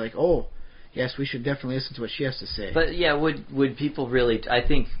 oh... Yes, we should definitely listen to what she has to say. But yeah, would people really? I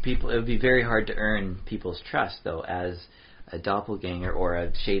think it would be very hard to earn people's trust though, as a doppelganger or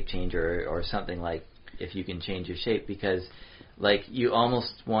a shape changer or something like if you can change your shape, because you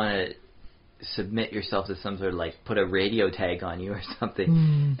almost want to submit yourself to some sort of put a radio tag on you or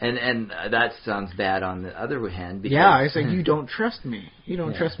something, and that sounds bad on the other hand. Because, it's like you don't trust me. You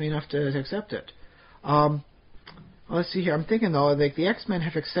don't trust me enough to accept it. Let's see here. I'm thinking, though, the X-Men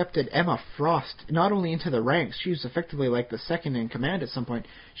have accepted Emma Frost not only into the ranks. She was effectively the second in command at some point.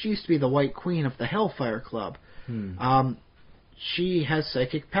 She used to be the White Queen of the Hellfire Club. She has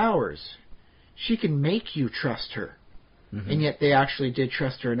psychic powers. She can make you trust her. Mm-hmm. And yet they actually did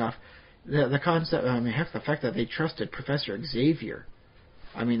trust her enough. The concept, heck, the fact that they trusted Professor Xavier.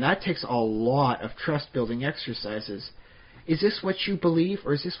 That takes a lot of trust-building exercises. Is this what you believe,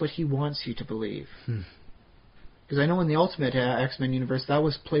 or is this what he wants you to believe? Because I know in the Ultimate X-Men universe, that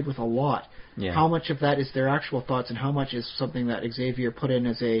was played with a lot. Yeah. How much of that is their actual thoughts, and how much is something that Xavier put in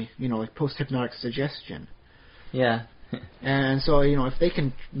as a, post-hypnotic suggestion? Yeah. And so, if they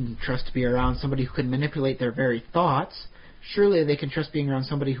can trust to be around somebody who can manipulate their very thoughts, surely they can trust being around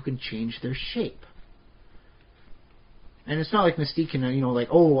somebody who can change their shape. And it's not like Mystique can, it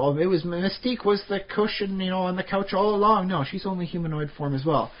was Mystique was the cushion, on the couch all along. No, she's only humanoid form as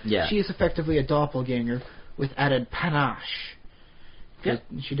well. Yeah. She is effectively a doppelganger with added panache. Yeah.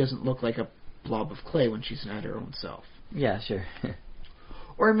 She doesn't look like a blob of clay when she's not her own self. Yeah, sure.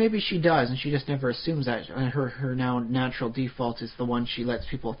 Or maybe she does, and she just never assumes that. Her now natural default is the one she lets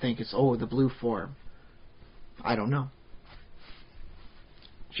people think is, the blue form. I don't know.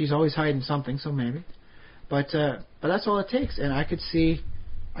 She's always hiding something, so maybe. But that's all it takes, and I could see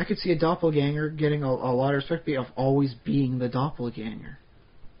a doppelganger getting a lot of respect of always being the doppelganger.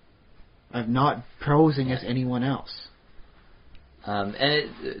 Of not posing as anyone else.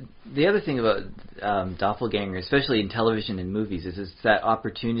 The other thing about doppelganger, especially in television and movies, is that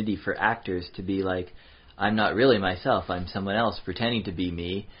opportunity for actors to be I'm not really myself, I'm someone else pretending to be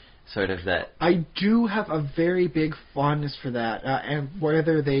me, sort of that. I do have a very big fondness for that, and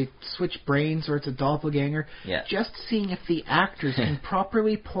whether they switch brains or it's a doppelganger, just seeing if the actors can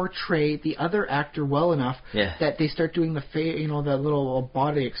properly portray the other actor well enough that they start doing the the little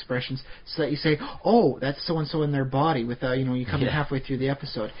body expressions, so that you say, oh, that's so and so in their body. With you come in halfway through the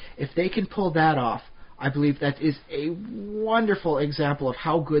episode. If they can pull that off, I believe that is a wonderful example of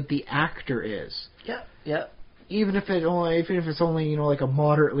how good the actor is. Yeah. Even if it's only a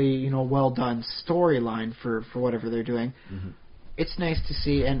moderately well done storyline for whatever they're doing, it's nice to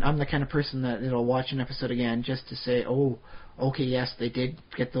see. And I'm the kind of person that watch an episode again just to say, oh, okay, yes, they did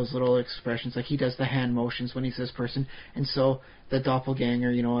get those little expressions. He does the hand motions when he says person, and so the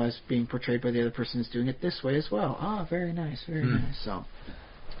doppelganger, as being portrayed by the other person, is doing it this way as well. Ah, very nice, very nice. So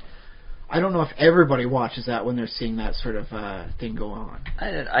I don't know if everybody watches that when they're seeing that sort of thing go on.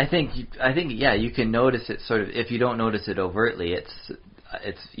 I think you can notice it sort of. If you don't notice it overtly,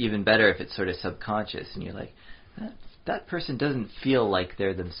 it's even better if it's sort of subconscious and you're like, that person doesn't feel like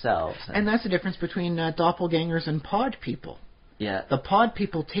they're themselves. And that's the difference between doppelgangers and pod people. Yeah. The pod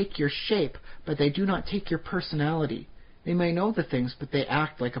people take your shape, but they do not take your personality. They may know the things, but they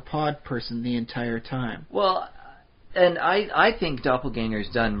act like a pod person the entire time. Well, and I think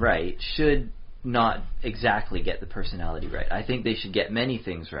doppelgangers done right should not exactly get the personality right. I think they should get many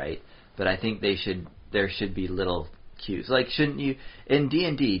things right, but I think there should be little cues. Like, shouldn't you in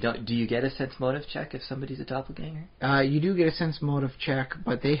D&D? Do you get a sense motive check if somebody's a doppelganger? You do get a sense motive check,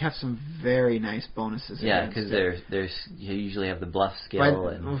 but they have some very nice bonuses. Yeah, because you usually have the bluff skill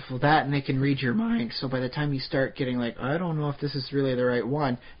and that, and they can read your mind. So by the time you start getting like, I don't know if this is really the right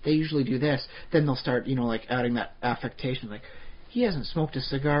one, they usually do this. Then they'll start, like adding that affectation, like, he hasn't smoked a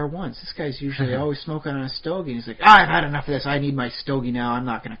cigar once. This guy's usually always smoking on a stogie. And he's like, I've had enough of this. I need my stogie now. I'm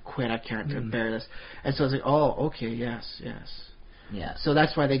not going to quit. I can't bear this. And so I was like, oh, okay, yes. Yeah. So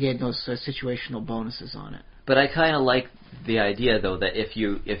that's why they gave those situational bonuses on it. But I kind of like the idea, though, that if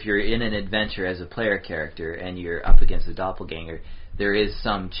you're in an adventure as a player character and you're up against a doppelganger, there is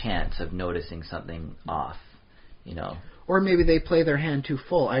some chance of noticing something off, Or maybe they play their hand too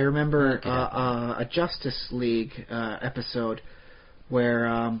full. I remember a Justice League episode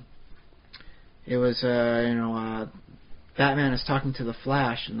where it was Batman is talking to the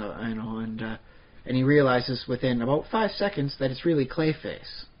Flash and he realizes within about 5 seconds that it's really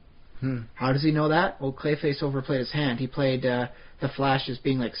Clayface. How does he know that? Well, Clayface overplayed his hand. He played the Flash as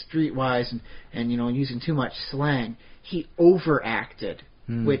being like streetwise and using too much slang. He overacted,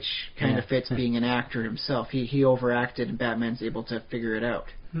 which kind of fits being an actor himself. He overacted, and Batman's able to figure it out.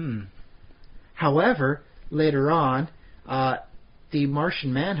 However, later on, the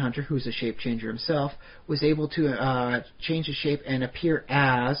Martian Manhunter, who's a shape changer himself, was able to change his shape and appear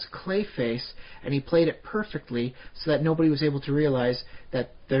as Clayface, and he played it perfectly so that nobody was able to realize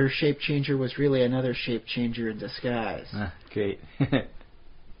that their shape changer was really another shape changer in disguise. Great.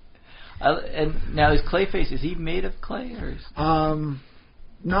 And now, is Clayface, is he made of clay? Or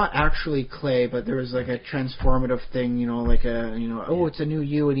not actually clay, but there was like a transformative thing, it's a new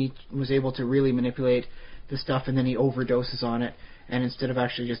you, and he was able to really manipulate the stuff, and then he overdoses on it, and instead of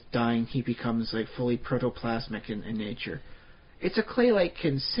actually just dying, he becomes like fully protoplasmic in nature. It's a clay-like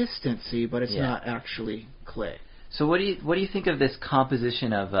consistency, but it's not actually clay. So what do you think of this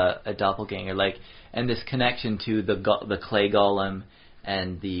composition of a doppelganger, and this connection to the clay golem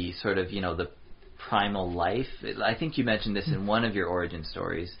and the sort of the primal life? I think you mentioned this in one of your origin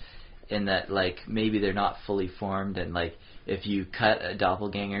stories, in that maybe they're not fully formed, and if you cut a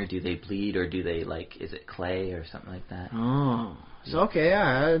doppelganger, do they bleed, or do they is it clay or something like that? Oh, so okay,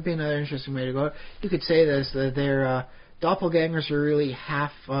 yeah, that'd be another interesting way to go. You could say this, that they're doppelgangers are really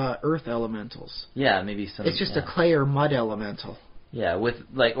half earth elementals. Yeah, maybe some. It's just a clay or mud elemental. Yeah, with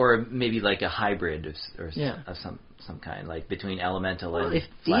or maybe a hybrid of some kind, between elemental and if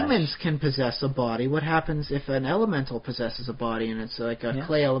flesh. Demons can possess a body, what happens if an elemental possesses a body, and it's like a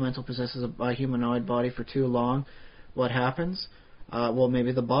clay elemental possesses a humanoid body for too long? What happens? Well,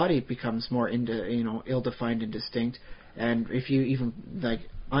 maybe the body becomes more ill-defined and distinct, and if you even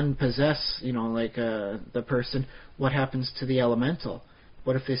unpossess, the person, what happens to the elemental?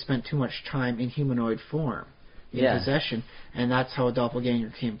 What if they spent too much time in humanoid form, in possession, and that's how a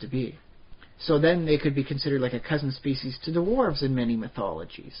doppelganger came to be? So then they could be considered like a cousin species to dwarves in many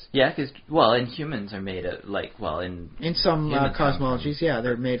mythologies. Yeah, because and humans are made of in some cosmologies,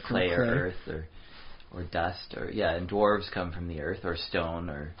 they're made from clay or earth or dust, and dwarves come from the earth or stone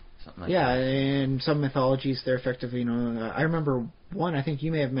or something like that. Yeah, in some mythologies they're effectively, I remember one I think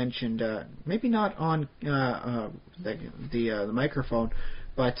you may have mentioned, maybe not on the microphone,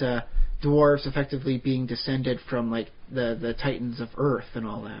 but dwarves effectively being descended from the titans of Earth and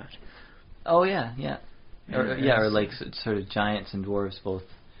all that. Oh yeah. Or sort of giants and dwarves both.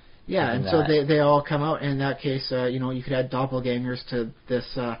 Yeah, and so they all come out, and in that case, you could add doppelgangers to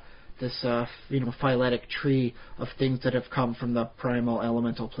this phyletic tree of things that have come from the primal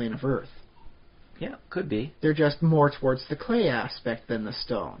elemental plane of Earth. Yeah, could be. They're just more towards the clay aspect than the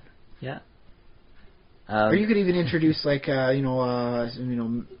stone. Yeah. Or you could even introduce stuff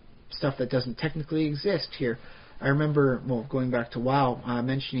that doesn't technically exist here. I remember, going back to WoW,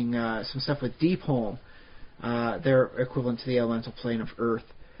 mentioning some stuff with Deepholm. They're equivalent to the elemental plane of Earth.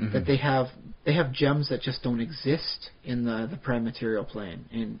 Mm-hmm. That they have gems that just don't exist in the prime material plane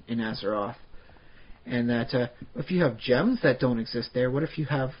in Azeroth, and that if you have gems that don't exist there, what if you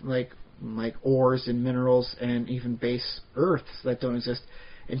have like ores and minerals and even base earths that don't exist?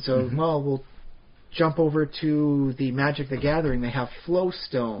 And so, we'll jump over to the Magic the Gathering. They have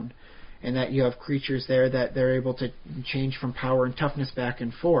Flowstone, and that you have creatures there that they're able to change from power and toughness back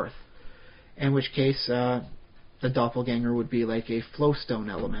and forth. In which case, the doppelganger would be like a flowstone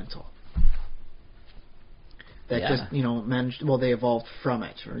elemental. That just, managed, they evolved from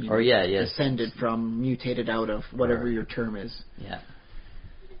it. Or descended from, mutated out of, whatever your term is. Yeah.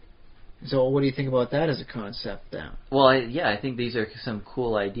 So what do you think about that as a concept then? Well, I think these are some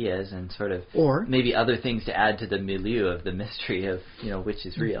cool ideas and sort of maybe other things to add to the milieu of the mystery of, which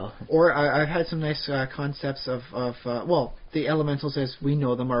is real. Or I've had some nice concepts of the elementals as we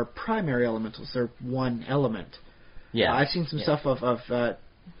know them are primary elementals. They're one element. Yeah. I've seen some stuff of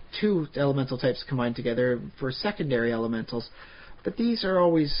two elemental types combined together for secondary elementals, but these are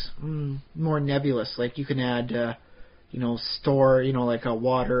always more nebulous. Like you can add... store, like a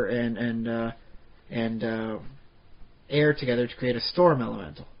water and air together to create a storm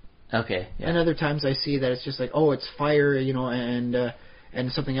elemental. Okay. Yeah. And other times I see that it's just like, it's fire,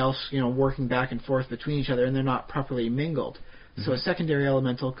 and something else, working back and forth between each other, and they're not properly mingled. Mm-hmm. So a secondary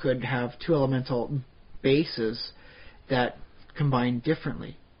elemental could have two elemental bases that combine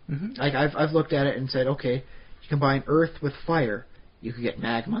differently. Mm-hmm. Like I've looked at it and said, okay, you combine earth with fire, you could get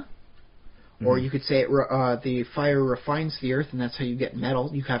magma. Or you could say the fire refines the earth, and that's how you get metal.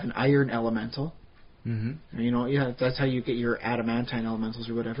 You have an iron elemental. Mm-hmm. That's how you get your adamantine elementals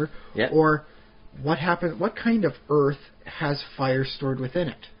or whatever. Yep. Or what kind of earth has fire stored within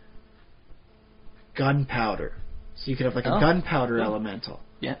it? Gunpowder. So you could have a gunpowder elemental.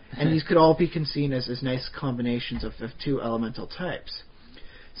 Yeah. And these could all be seen as nice combinations of two elemental types.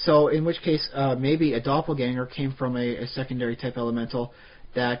 So in which case, maybe a doppelganger came from a secondary type elemental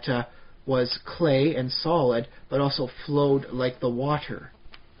that... was clay and solid, but also flowed like the water.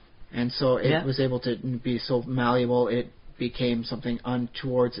 And so it was able to be so malleable, it became something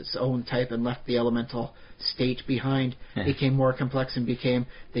untowards its own type and left the elemental state behind, became more complex and became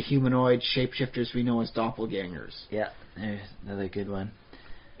the humanoid shapeshifters we know as doppelgangers. Yeah, there's another good one.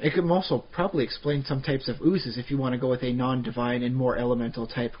 It could also probably explain some types of oozes if you want to go with a non-divine and more elemental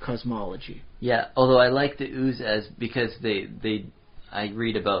type cosmology. Yeah, although I like the ooze because I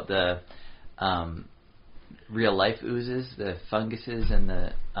read about the real-life oozes, the funguses, and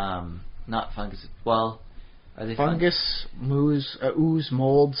the... not fungus... Well, are they fungus, ooze,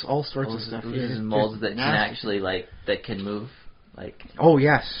 molds, all sorts of stuff. Oozes and molds that can actually, that can move. Oh,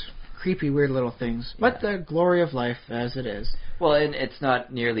 yes. Creepy, weird little things. But the glory of life, as it is. Well, and it's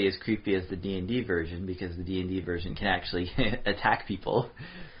not nearly as creepy as the D&D version, because the D&D version can actually attack people.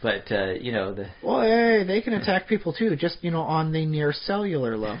 But, Well, hey, they can attack people, too, just, on the near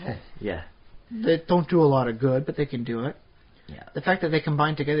cellular level. Yeah. They don't do a lot of good, but they can do it. Yeah. The fact that they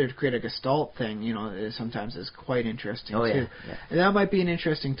combine together to create a gestalt thing, sometimes is quite interesting, too. Yeah. And that might be an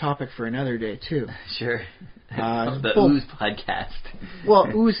interesting topic for another day, too. Sure. The Ooze podcast. Well,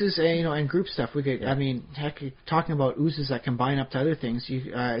 oozes, and group stuff. We could, heck, talking about oozes that combine up to other things,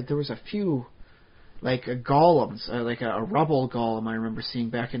 there was a few... like golems, like a rubble golem I remember seeing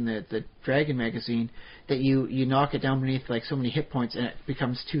back in the Dragon magazine, that you knock it down beneath so many hit points and it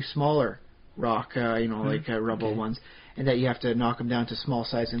becomes two smaller rock, rubble ones, and that you have to knock them down to small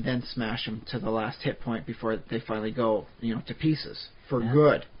size and then smash them to the last hit point before they finally go, to pieces for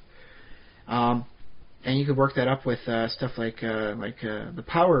good. And you could work that up with stuff like the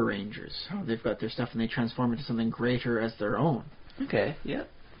Power Rangers. How they've got their stuff and they transform into something greater as their own. Okay, yeah.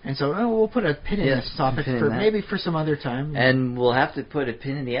 And so we'll put a pin in this topic maybe for some other time. And we'll have to put a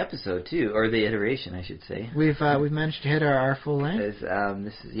pin in the episode too, or the iteration, I should say. We've managed to hit our full length.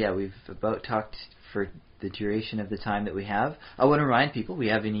 We've about talked for the duration of the time that we have. I want to remind people we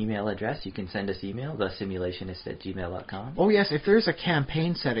have an email address. You can send us email, thesimulationist@gmail.com. Oh yes, if there's a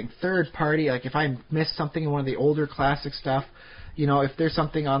campaign setting, third party, like if I missed something in one of the older classic stuff, if there's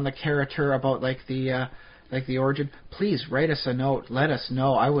something on the character about the origin, please write us a note. Let us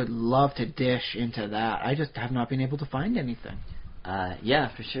know. I would love to dish into that. I just have not been able to find anything. Yeah,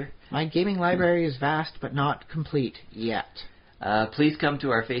 for sure. My gaming library is vast, but not complete yet. Please come to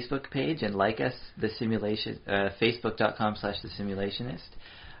our Facebook page and like us, facebook.com/thesimulationist.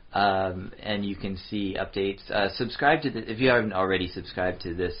 And you can see updates. Subscribe to if you haven't already subscribed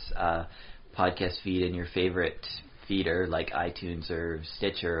to this podcast feed in your favorite feeder like iTunes or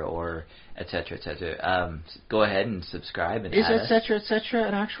Stitcher or etc. Go ahead and subscribe and is add etc.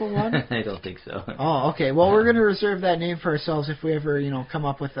 an actual one? I don't think so. Oh, okay. Well, we're going to reserve that name for ourselves if we ever come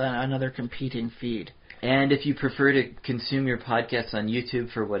up with another competing feed. And if you prefer to consume your podcasts on YouTube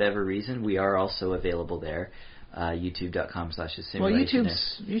for whatever reason, we are also available there. YouTube.com/thesimulationist. Well,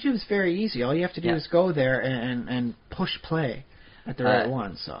 YouTube's very easy. All you have to do is go there and push play at the right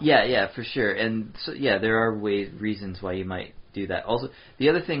one. So yeah, for sure. And so there are reasons why you might do that. Also, the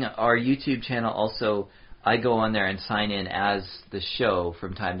other thing, our YouTube channel also I go on there and sign in as the show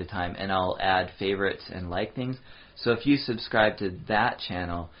from time to time, and I'll add favorites and like things. So if you subscribe to that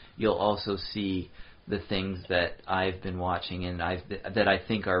channel, you'll also see the things that I've been watching and that I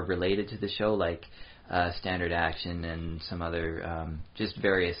think are related to the show, like Standard Action and some other just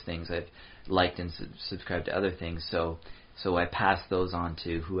various things. I've liked and subscribed to other things, so I pass those on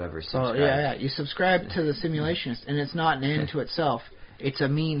to whoever subscribes. Oh, yeah. You subscribe to the Simulationist, and it's not an end to itself. It's a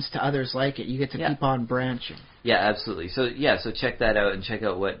means to others like it. You get to keep on branching. Yeah, absolutely. So check that out and check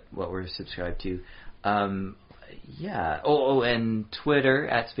out what we're subscribed to. And Twitter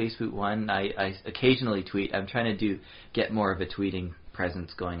at SpaceBoot1. I occasionally tweet. I'm trying to get more of a tweeting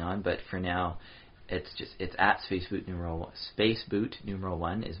presence going on, but for now, it's at SpaceBoot numeral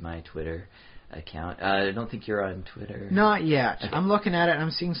 1 is my Twitter account. I don't think you're on Twitter. Not yet. Okay. I'm looking at it and I'm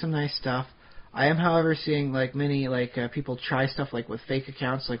seeing some nice stuff. I am, however, seeing many people try stuff with fake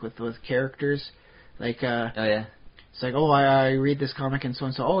accounts, with characters, Oh yeah. It's I read this comic and so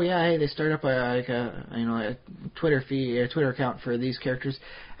and so. Oh yeah, hey, they start up a Twitter feed, a Twitter account for these characters,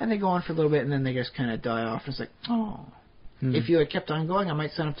 and they go on for a little bit and then they just kind of die off. It's if you had kept on going, I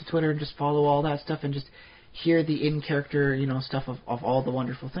might sign up to Twitter and just follow all that stuff and just hear the in-character stuff of all the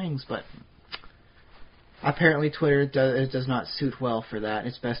wonderful things, but. Apparently, Twitter does not suit well for that.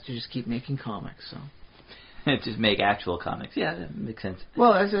 It's best to just keep making comics. So, just make actual comics. Yeah, that makes sense.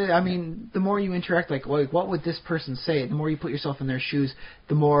 Well, the more you interact, what would this person say? The more you put yourself in their shoes,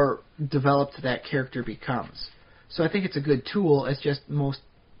 the more developed that character becomes. So, I think it's a good tool. It's just most,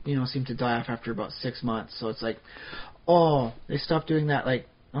 seem to die off after about 6 months. So it's they stopped doing that.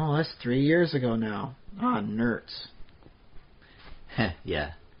 That's 3 years ago now. Nerds.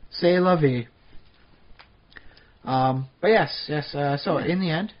 Yeah. C'est la vie. But yes. So in the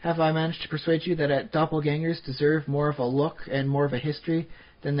end, have I managed to persuade you that Doppelgängers deserve more of a look and more of a history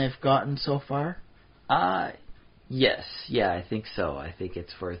than they've gotten so far? Yes. Yeah, I think so. I think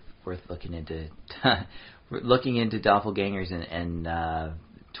it's worth looking into Doppelgängers and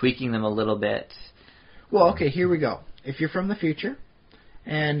tweaking them a little bit. Well, okay, here we go. If you're from the future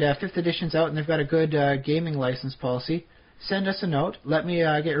and 5th edition's out and they've got a good gaming license policy, send us a note. Let me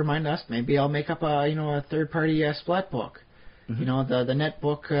remind us. Maybe I'll make up a third-party splat book. Mm-hmm. The net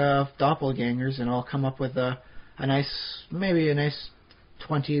book of Doppelgängers, and I'll come up with a nice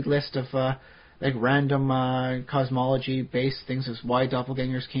 20 list of random cosmology-based things as why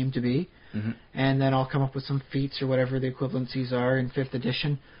Doppelgängers came to be. Mm-hmm. And then I'll come up with some feats or whatever the equivalencies are in 5th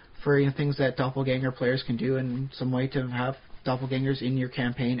edition for things that Doppelganger players can do, and some way to have Doppelgängers in your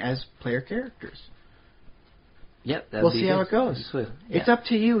campaign as player characters. Yep, we'll see how it goes. Yeah. It's up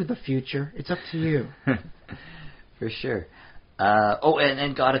to you, the future. It's up to you. For sure.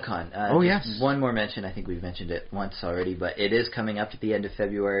 And Godicon. Yes. One more mention. I think we've mentioned it once already, but it is coming up at the end of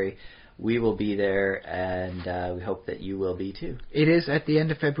February. We will be there, and we hope that you will be too. It is at the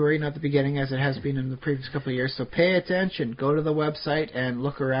end of February, not the beginning, as it has been in the previous couple of years. So pay attention. Go to the website and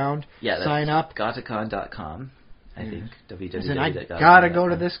look around. Yeah, sign up. Goticon.com. I think www.goticon.com. I gotta go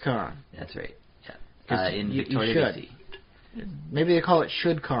to this con. That's right. In Victoria, BC. Maybe they call it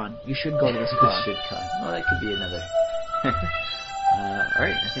ShouldCon. You should go to this con. ShouldCon. Well, that could be another. All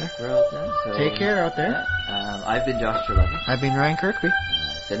right, I think we're all done. So, take care out there. I've been Josh Treleaven. I've been Ryan Kirkby.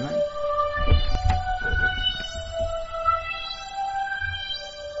 Send money.